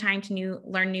 Taking the time to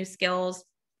learn new skills.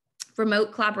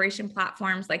 Remote collaboration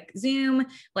platforms like Zoom,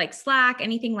 like Slack,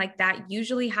 anything like that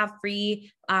usually have free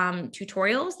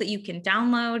tutorials that you can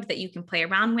download, that you can play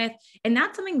around with. And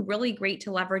that's something really great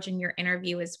to leverage in your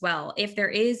interview as well. If there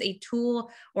is a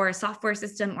tool or a software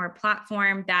system or a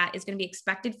platform that is going to be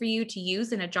expected for you to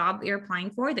use in a job that you're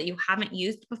applying for that you haven't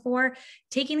used before,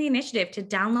 taking the initiative to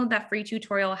download that free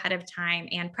tutorial ahead of time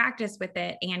and practice with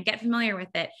it and get familiar with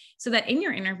it so that in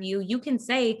your interview, you can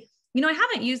say, I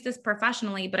haven't used this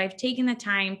professionally, but I've taken the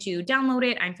time to download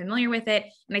it. I'm familiar with it.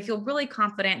 And I feel really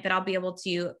confident that I'll be able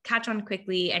to catch on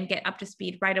quickly and get up to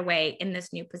speed right away in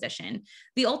this new position.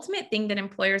 The ultimate thing that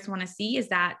employers want to see is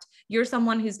that you're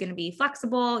someone who's going to be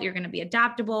flexible. You're going to be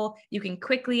adaptable. You can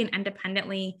quickly and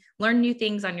independently learn new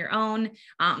things on your own,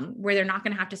 where they're not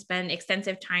going to have to spend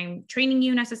extensive time training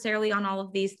you necessarily on all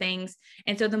of these things.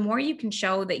 And so the more you can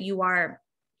show that you are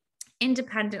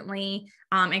independently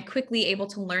and quickly able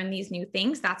to learn these new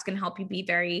things, that's going to help you be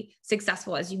very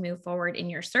successful as you move forward in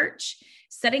your search.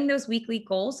 Setting those weekly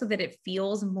goals so that it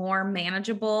feels more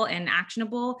manageable and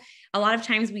actionable. A lot of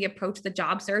times we approach the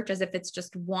job search as if it's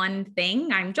just one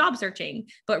thing. I'm job searching,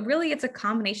 but really it's a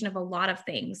combination of a lot of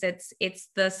things. It's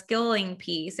the skilling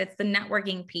piece. It's the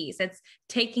networking piece. It's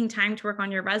taking time to work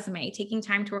on your resume, taking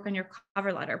time to work on your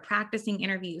cover letter, practicing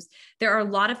interviews. There are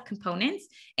a lot of components.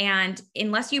 And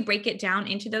unless you break it down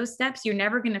into those steps, you're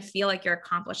never going to feel like you're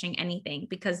accomplishing anything,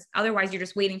 because otherwise you're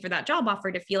just waiting for that job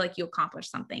offer to feel like you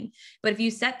accomplished something. But if you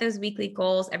set those weekly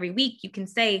goals every week, you can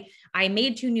say, I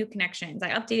made 2 new connections. I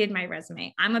updated my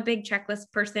resume. I'm a big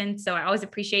checklist person, so I always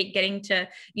appreciate getting to,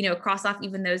 cross off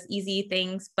even those easy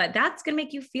things, but that's going to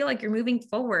make you feel like you're moving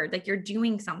forward, like you're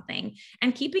doing something.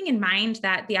 And keeping in mind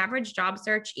that the average job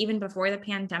search, even before the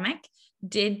pandemic,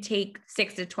 did take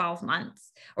 6 to 12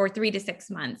 months or 3 to 6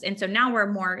 months. And so now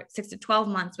we're more 6 to 12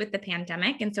 months with the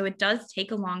pandemic. And so it does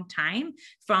take a long time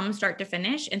from start to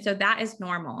finish. And so that is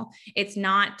normal. It's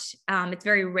not, it's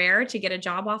very rare to get a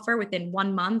job offer within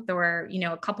 1 month or,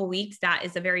 a couple weeks. That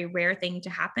is a very rare thing to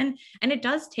happen. And it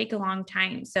does take a long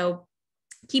time. So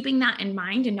keeping that in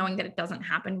mind and knowing that it doesn't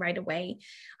happen right away.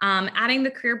 Adding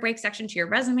the career break section to your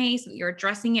resume so that you're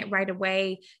addressing it right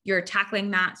away. You're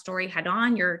tackling that story head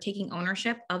on. You're taking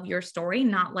ownership of your story,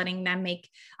 not letting them make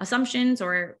assumptions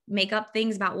or make up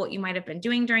things about what you might have been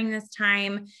doing during this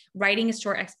time. Writing a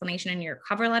short explanation in your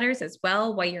cover letters as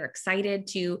well, why you're excited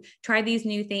to try these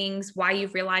new things, why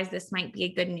you've realized this might be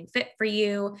a good new fit for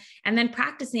you. And then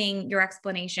practicing your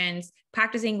explanations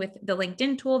practicing with the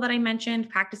LinkedIn tool that I mentioned,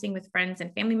 practicing with friends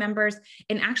and family members,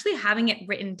 and actually having it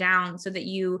written down so that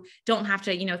you don't have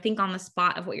to, think on the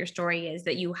spot of what your story is,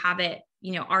 that you have it,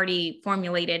 already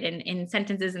formulated in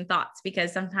sentences and thoughts,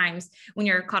 because sometimes when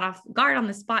you're caught off guard on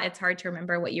the spot, it's hard to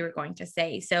remember what you were going to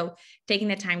say. So taking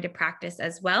the time to practice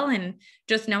as well, and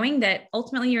just knowing that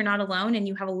ultimately you're not alone, and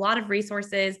you have a lot of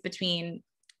resources between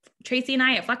Tracy and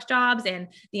I at FlexJobs and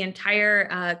the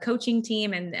entire coaching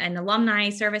team and alumni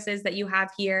services that you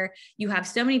have here. You have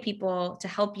so many people to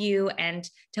help you and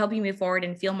to help you move forward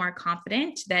and feel more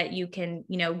confident that you can,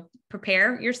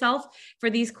 prepare yourself for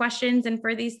these questions and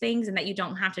for these things, and that you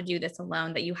don't have to do this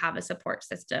alone, that you have a support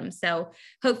system. So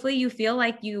hopefully you feel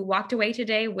like you walked away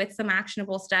today with some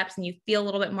actionable steps and you feel a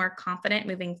little bit more confident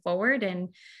moving forward. And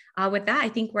with that, I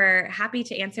think we're happy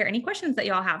to answer any questions that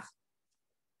you all have.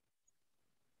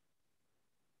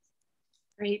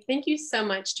 Great. Thank you so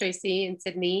much, Tracy and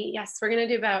Sydney. Yes, we're going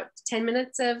to do about 10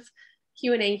 minutes of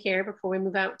Q&A here before we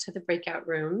move out to the breakout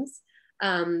rooms.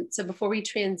 So before we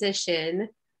transition,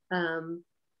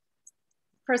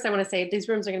 first I want to say these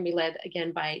rooms are going to be led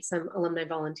again by some alumni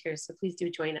volunteers, so please do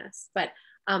join us. But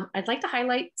I'd like to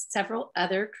highlight several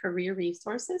other career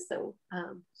resources. So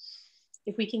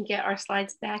if we can get our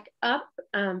slides back up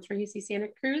for UC Santa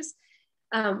Cruz.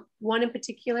 One in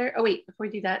particular, oh wait, before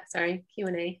we do that, sorry,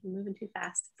 Q&A, I'm moving too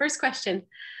fast. First question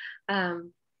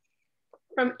from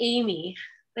Amy.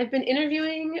 I've been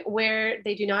interviewing where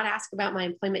they do not ask about my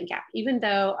employment gap, even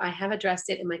though I have addressed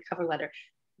it in my cover letter.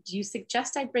 Do you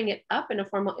suggest I bring it up in a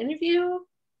formal interview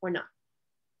or not?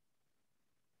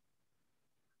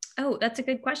 Oh, that's a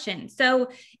good question.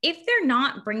 So if they're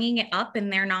not bringing it up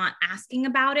and they're not asking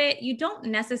about it, you don't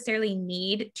necessarily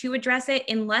need to address it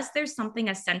unless there's something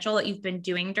essential that you've been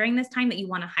doing during this time that you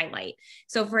want to highlight.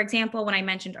 So for example, when I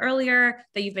mentioned earlier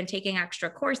that you've been taking extra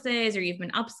courses or you've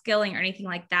been upskilling or anything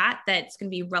like that, that's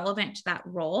going to be relevant to that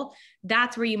role,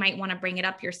 that's where you might want to bring it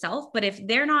up yourself. But if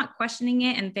they're not questioning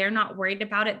it and they're not worried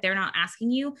about it, they're not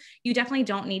asking you, you definitely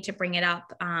don't need to bring it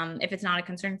up if it's not a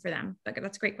concern for them. But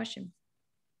that's a great question.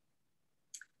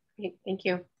 Great, thank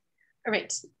you. All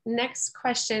right, next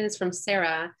question is from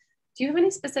Sarah. Do you have any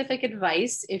specific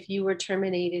advice if you were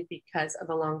terminated because of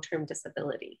a long-term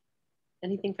disability?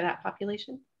 Anything for that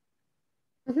population?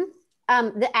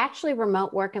 The actually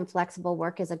remote work and flexible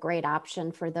work is a great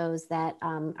option for those that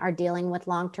are dealing with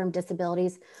long-term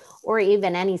disabilities or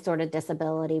even any sort of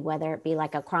disability, whether it be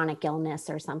like a chronic illness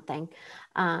or something.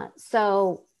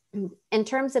 So in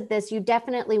terms of this, you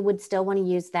definitely would still want to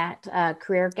use that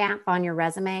career gap on your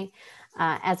resume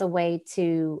as a way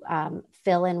to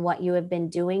fill in what you have been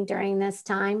doing during this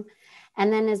time.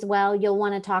 And then as well, you'll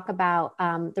want to talk about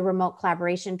the remote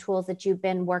collaboration tools that you've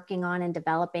been working on and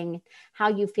developing, how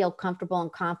you feel comfortable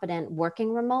and confident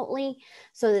working remotely,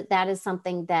 so that that is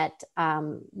something that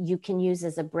you can use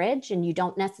as a bridge, and you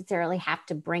don't necessarily have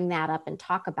to bring that up and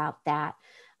talk about that,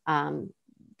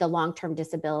 the long-term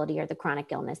disability or the chronic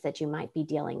illness that you might be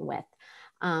dealing with.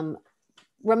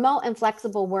 Remote and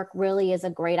flexible work really is a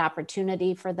great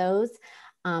opportunity for those.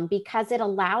 Because it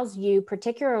allows you,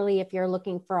 particularly if you're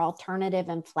looking for alternative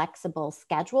and flexible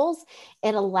schedules,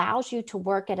 it allows you to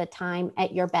work at a time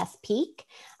at your best peak.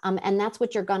 And that's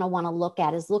what you're going to want to look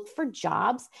at, is look for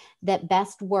jobs that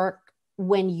best work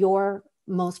when you're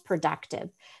most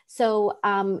productive. So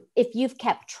if you've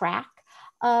kept track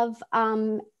of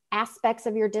aspects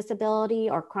of your disability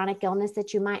or chronic illness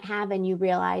that you might have, and you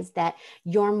realize that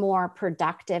you're more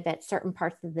productive at certain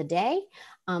parts of the day,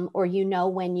 or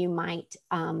when you might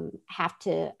have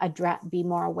to be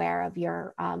more aware of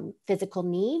your physical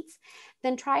needs,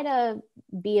 then try to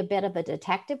be a bit of a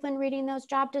detective when reading those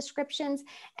job descriptions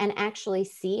and actually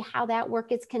see how that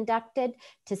work is conducted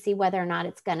to see whether or not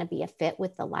it's going to be a fit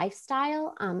with the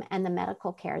lifestyle and the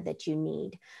medical care that you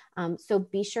need. So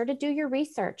be sure to do your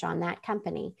research on that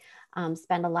company.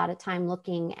 Spend a lot of time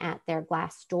looking at their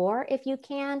Glassdoor if you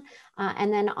can,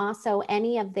 and then also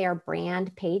any of their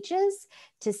brand pages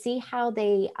to see how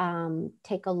they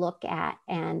take a look at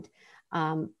and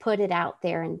put it out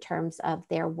there in terms of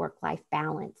their work-life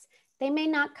balance. They may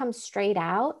not come straight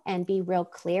out and be real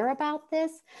clear about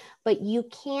this, but you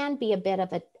can be a bit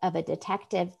of a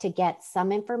detective to get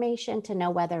some information to know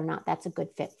whether or not that's a good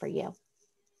fit for you.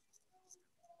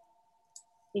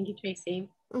 Thank you, Tracy.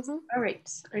 All right,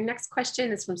 our next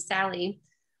question is from Sally.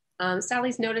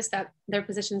 Sally's noticed that their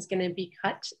position is going to be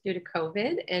cut due to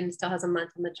COVID and still has a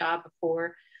month on the job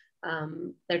before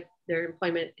their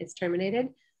employment is terminated.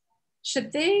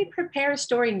 Should they prepare a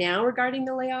story now regarding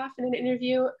the layoff in an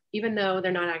interview, even though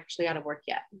they're not actually out of work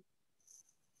yet?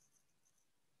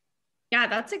 Yeah,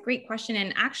 that's a great question.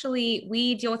 And actually,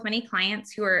 we deal with many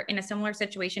clients who are in a similar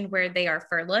situation where they are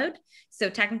furloughed. So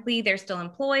technically, they're still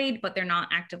employed, but they're not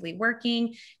actively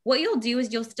working. What you'll do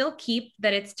is you'll still keep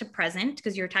that it's to present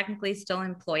because you're technically still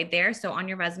employed there. So on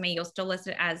your resume, you'll still list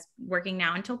it as working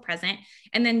now until present.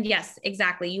 And then, yes,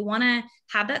 exactly. You want to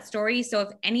have that story. So if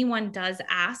anyone does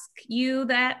ask you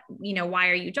that, why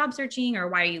are you job searching or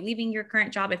why are you leaving your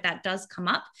current job? If that does come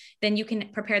up, then you can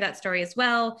prepare that story as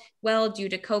well. Well, due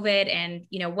to COVID and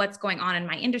what's going on in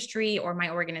my industry or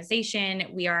my organization,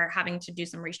 we are having to do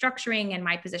some restructuring and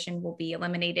my position will be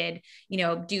eliminated,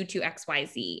 due to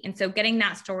XYZ. And so getting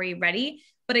that story ready,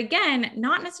 but again,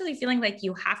 not necessarily feeling like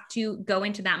you have to go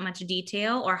into that much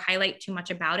detail or highlight too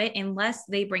much about it unless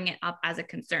they bring it up as a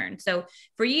concern. So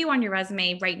for you on your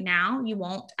resume right now, you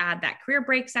won't add that career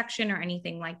break section or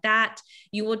anything like that.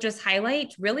 You will just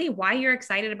highlight really why you're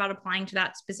excited about applying to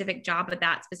that specific job at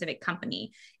that specific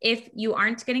company. If you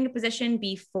aren't getting a position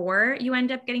before you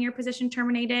end up getting your position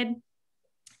terminated,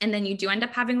 and then you do end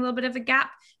up having a little bit of a gap,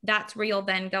 that's where you'll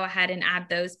then go ahead and add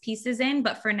those pieces in.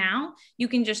 But for now, you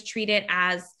can just treat it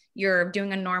as you're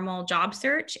doing a normal job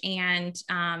search and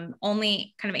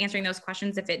only kind of answering those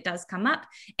questions if it does come up.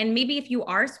 And maybe if you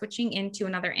are switching into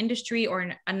another industry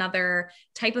or another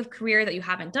type of career that you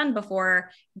haven't done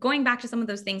before, going back to some of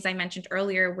those things I mentioned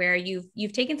earlier, where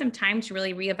you've taken some time to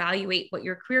really reevaluate what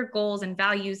your career goals and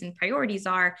values and priorities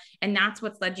are. And that's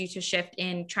what's led you to shift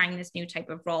in trying this new type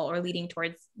of role or leading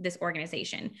towards this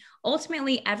organization.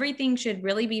 Ultimately, everything should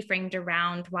really be framed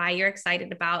around why you're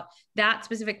excited about that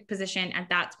specific position at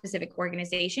that specific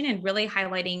organization and really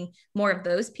highlighting more of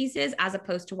those pieces as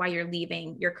opposed to why you're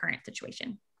leaving your current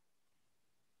situation.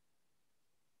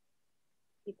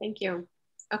 Thank you.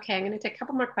 Okay, I'm going to take a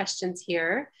couple more questions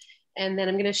here, and then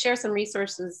I'm going to share some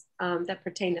resources that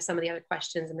pertain to some of the other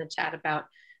questions in the chat about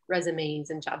resumes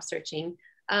and job searching.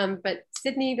 But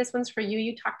Sydney, this one's for you.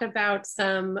 You talked about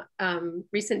some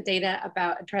recent data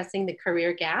about addressing the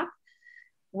career gap.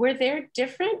 Were there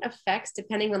different effects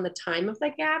depending on the time of the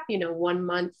gap, 1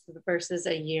 month versus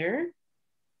a year?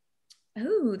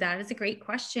 Oh, that is a great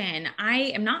question.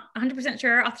 I am not 100%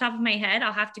 sure off the top of my head.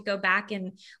 I'll have to go back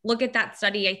and look at that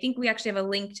study. I think we actually have a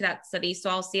link to that study, so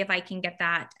I'll see if I can get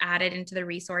that added into the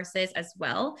resources as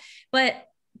well. But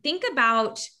think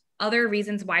about other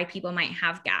reasons why people might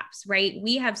have gaps, right?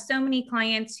 We have so many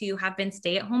clients who have been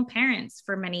stay-at-home parents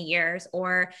for many years,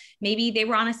 or maybe they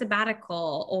were on a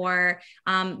sabbatical, or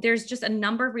there's just a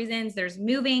number of reasons. There's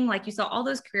moving, like you saw all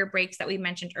those career breaks that we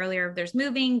mentioned earlier. There's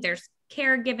moving, there's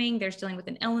caregiving, there's dealing with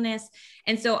an illness.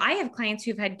 And so I have clients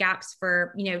who've had gaps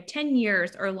for, 10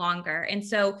 years or longer. And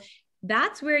so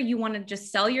that's where you want to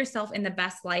just sell yourself in the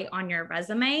best light on your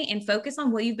resume and focus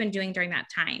on what you've been doing during that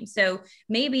time. So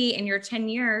maybe in your 10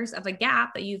 years of a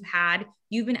gap that you've had,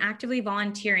 you've been actively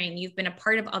volunteering. You've been a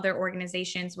part of other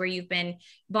organizations where you've been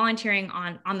volunteering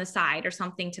on the side or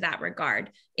something to that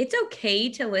regard. It's okay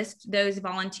to list those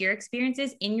volunteer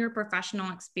experiences in your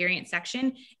professional experience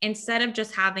section instead of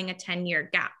just having a 10-year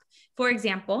gap. For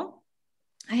example,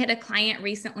 I had a client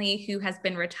recently who has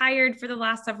been retired for the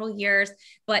last several years,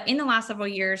 but in the last several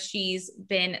years, she's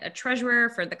been a treasurer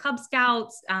for the Cub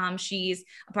Scouts. She's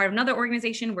a part of another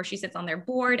organization where she sits on their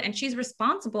board, and she's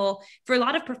responsible for a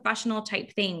lot of professional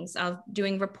type things of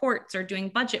doing reports or doing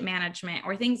budget management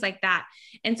or things like that.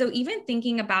 And so even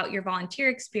thinking about your volunteer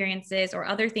experiences or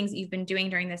other things that you've been doing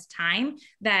during this time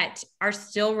that are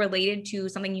still related to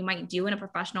something you might do in a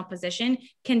professional position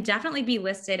can definitely be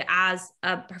listed as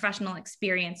a professional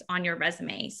experience on your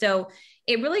resume. So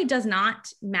it really does not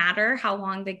matter how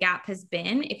long the gap has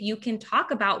been. If you can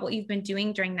talk about what you've been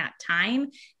doing during that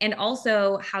time and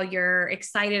also how you're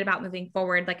excited about moving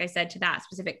forward, like I said, to that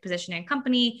specific position and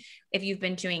company, if you've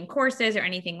been doing courses or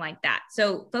anything like that.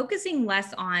 So focusing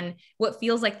less on what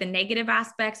feels like the negative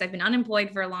aspects, I've been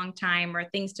unemployed for a long time or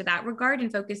things to that regard,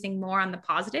 and focusing more on the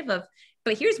positive of,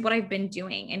 but here's what I've been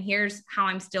doing, and here's how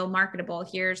I'm still marketable.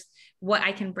 Here's what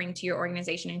I can bring to your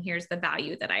organization, and here's the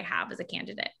value that I have as a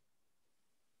candidate.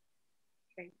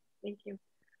 Okay, thank you.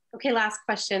 Okay, last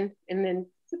question, and then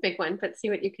it's a big one, but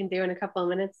see what you can do in a couple of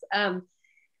minutes.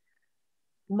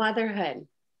 Motherhood,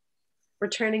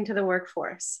 returning to the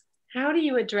workforce. How do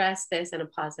you address this in a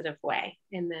positive way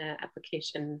in the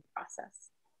application process?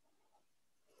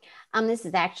 This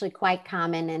is actually quite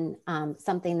common and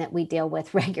something that we deal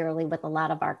with regularly with a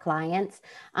lot of our clients.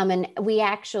 And we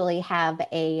actually have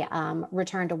a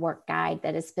return to work guide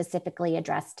that is specifically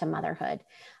addressed to motherhood.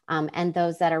 and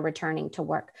those that are returning to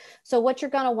work. So what you're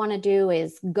going to want to do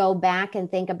is go back and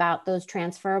think about those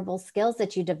transferable skills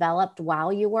that you developed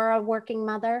while you were a working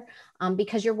mother,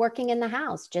 because you're working in the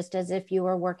house, just as if you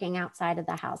were working outside of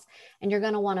the house. And you're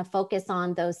going to want to focus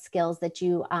on those skills that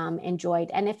you enjoyed.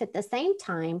 And if at the same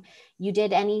time you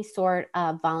did any sort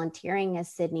of volunteering, as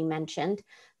Sydney mentioned,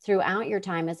 throughout your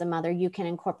time as a mother, you can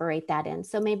incorporate that in.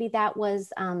 So maybe that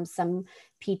was some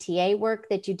PTA work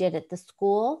that you did at the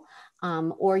school,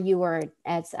 or you were,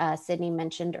 as Sydney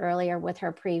mentioned earlier with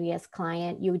her previous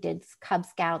client, you did Cub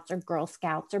Scouts or Girl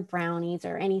Scouts or brownies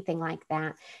or anything like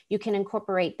that. You can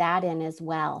incorporate that in as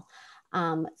well.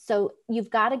 So you've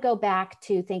got to go back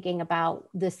to thinking about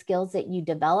the skills that you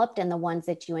developed and the ones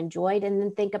that you enjoyed, and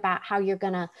then think about how you're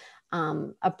going to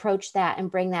approach that and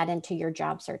bring that into your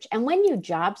job search. And when you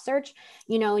job search,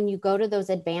 you know, and you go to those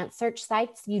advanced search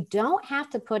sites, you don't have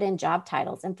to put in job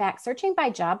titles. In fact, searching by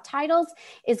job titles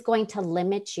is going to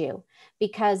limit you,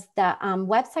 because the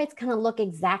website's going to look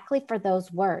exactly for those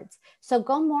words. So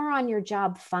go more on your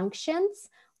job functions.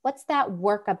 What's that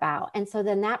work about? And so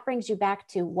then that brings you back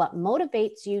to what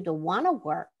motivates you to want to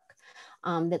work.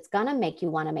 That's going to make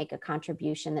you want to make a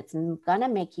contribution, that's going to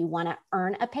make you want to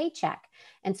earn a paycheck.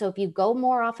 And so if you go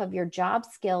more off of your job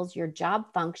skills, your job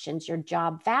functions, your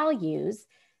job values,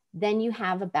 then you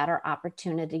have a better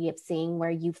opportunity of seeing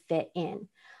where you fit in.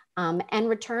 And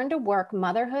return to work,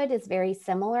 motherhood is very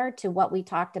similar to what we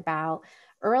talked about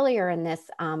earlier in this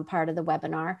part of the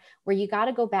webinar, where you got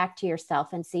to go back to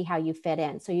yourself and see how you fit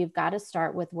in. So you've got to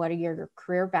start with, what are your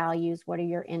career values, what are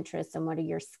your interests, and what are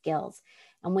your skills?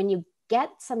 And when you get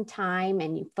some time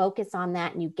and you focus on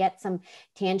that and you get some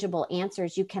tangible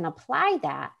answers, you can apply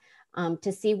that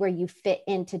to see where you fit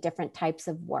into different types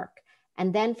of work.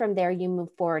 And then from there, you move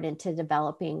forward into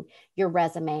developing your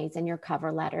resumes and your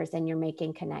cover letters, and you're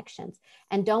making connections.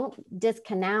 And don't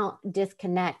discount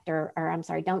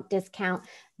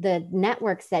the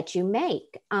networks that you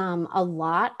make. A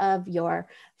lot of your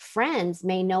friends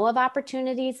may know of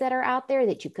opportunities that are out there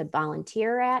that you could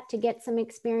volunteer at to get some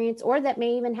experience, or that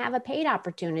may even have a paid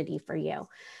opportunity for you.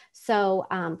 So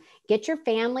get your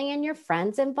family and your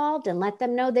friends involved and let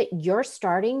them know that you're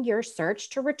starting your search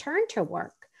to return to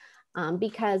work.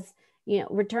 Because, you know,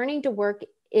 returning to work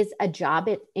is a job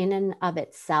in and of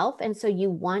itself. And so you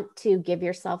want to give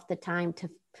yourself the time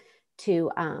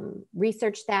to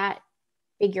research that,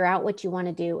 figure out what you want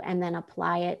to do, and then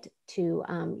apply it to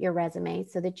your resume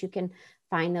so that you can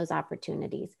find those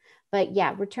opportunities. But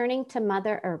yeah, returning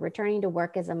to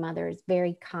work as a mother is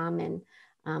very common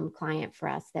client for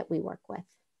us that we work with.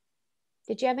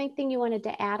 Did you have anything you wanted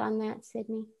to add on that,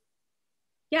 Sydney?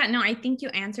 Yeah, no, I think you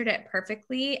answered it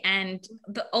perfectly. And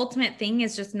the ultimate thing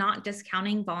is just not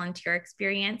discounting volunteer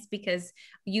experience, because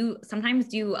you sometimes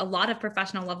do a lot of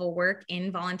professional level work in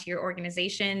volunteer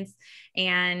organizations,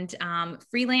 and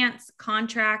freelance,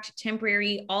 contract,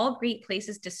 temporary, all great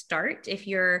places to start. If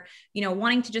you're, you know,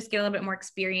 wanting to just get a little bit more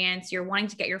experience, you're wanting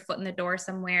to get your foot in the door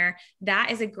somewhere, that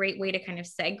is a great way to kind of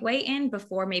segue in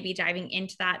before maybe diving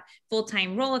into that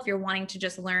full-time role, if you're wanting to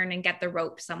just learn and get the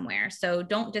rope somewhere. So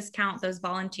don't discount those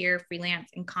volunteer, freelance,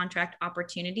 and contract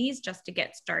opportunities just to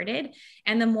get started.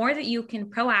 And the more that you can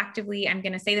proactively, I'm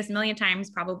going to say this a million times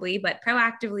probably, but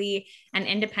proactively and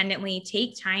independently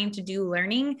take time to do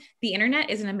learning. The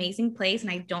internet is an amazing place, and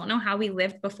I don't know how we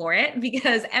lived before it,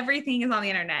 because everything is on the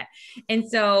internet. And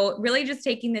so really just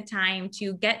taking the time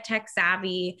to get tech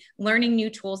savvy, learning new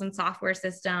tools and software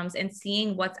systems, and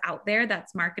seeing what's out there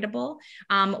that's marketable.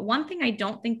 One thing I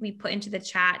don't think we put into the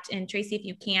chat, and Tracy, if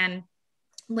you can,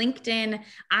 LinkedIn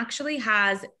actually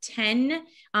has 10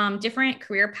 different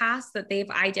career paths that they've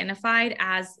identified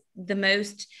as the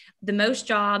most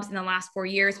jobs in the last 4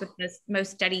 years with this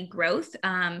most steady growth.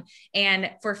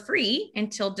 And for free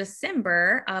until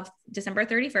December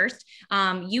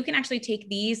 31st, you can actually take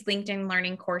these LinkedIn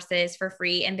learning courses for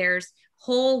free. And there's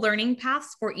whole learning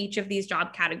paths for each of these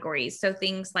job categories. So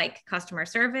things like customer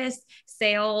service,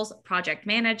 sales, project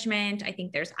management, I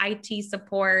think there's IT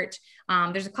support.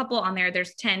 There's a couple on there,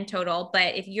 there's 10 total.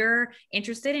 But if you're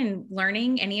interested in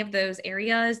learning any of those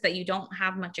areas that you don't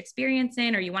have much experience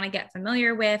in, or you want to get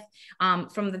familiar with,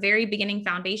 from the very beginning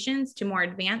foundations to more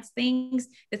advanced things,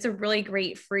 it's a really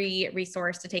great free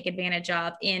resource to take advantage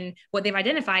of in what they've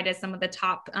identified as some of the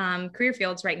top career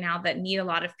fields right now that need a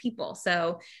lot of people.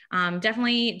 So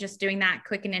definitely just doing that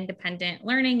quick and independent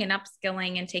learning and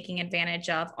upskilling and taking advantage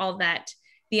of all that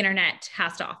the internet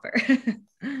has to offer.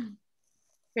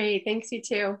 Great, thanks, you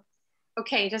too.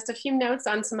 Okay, just a few notes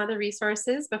on some other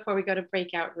resources before we go to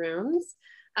breakout rooms.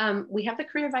 We have the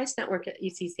Career Advice Network at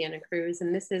UC Santa Cruz,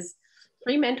 and this is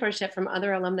free mentorship from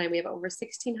other alumni. We have over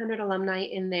 1,600 alumni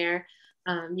in there.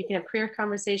 You can have career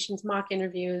conversations, mock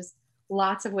interviews,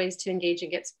 lots of ways to engage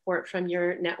and get support from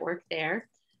your network there.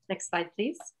 Next slide,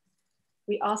 please.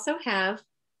 We also have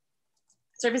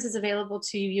services available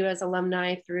to you as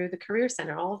alumni through the Career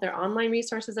Center, all of their online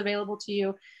resources available to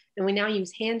you. And we now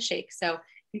use Handshake. So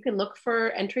you can look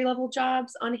for entry-level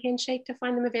jobs on Handshake to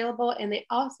find them available. And they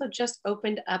also just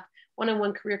opened up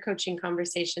one-on-one career coaching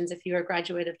conversations if you are a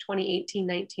graduate of 2018,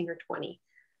 19, or 20.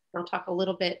 And I'll talk a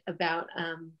little bit about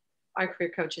our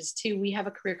career coaches too. We have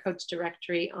a career coach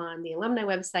directory on the alumni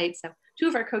website. So 2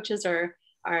 of our coaches are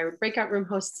our breakout room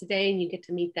hosts today, and you get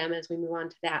to meet them as we move on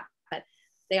to that. But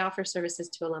they offer services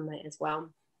to alumni as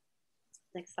well.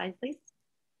 Next slide, please.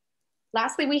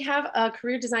 Lastly, we have a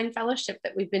career design fellowship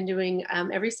that we've been doing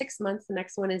every 6 months. The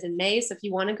next one is in May. So if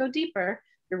you want to go deeper,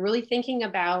 you're really thinking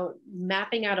about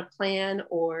mapping out a plan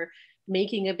or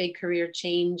making a big career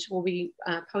change, we'll be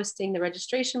posting the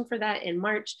registration for that in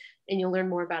March, and you'll learn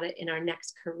more about it in our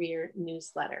next career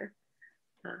newsletter.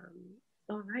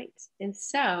 All right, and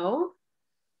so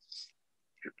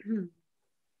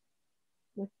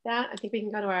with that, I think we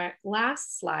can go to our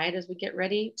last slide as we get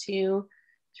ready to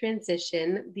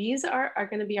transition. These are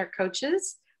going to be our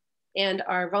coaches and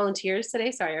our volunteers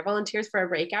today. Sorry, our volunteers for our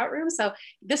breakout room. So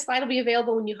this slide will be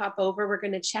available when you hop over. We're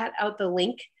going to chat out the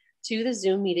link to the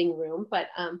Zoom meeting room, but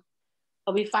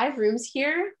there'll be 5 rooms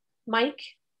here. Mike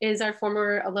is our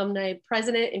former alumni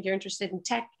president. If you're interested in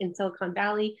tech in Silicon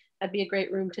Valley, that'd be a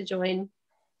great room to join.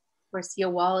 Marcia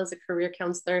Wall is a career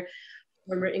counselor,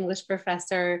 former English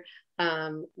professor,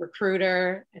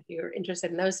 recruiter, if you're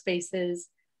interested in those spaces.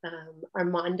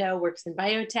 Armando works in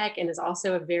biotech and is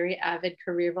also a very avid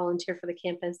career volunteer for the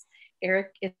campus.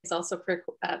 Eric is also a career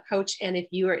coach, and if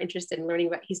you are interested in learning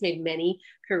about, he's made many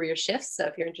career shifts, so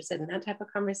if you're interested in that type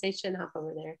of conversation, hop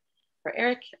over there for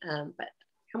Eric. But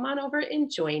come on over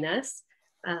and join us,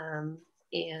 and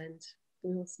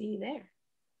we will see you there.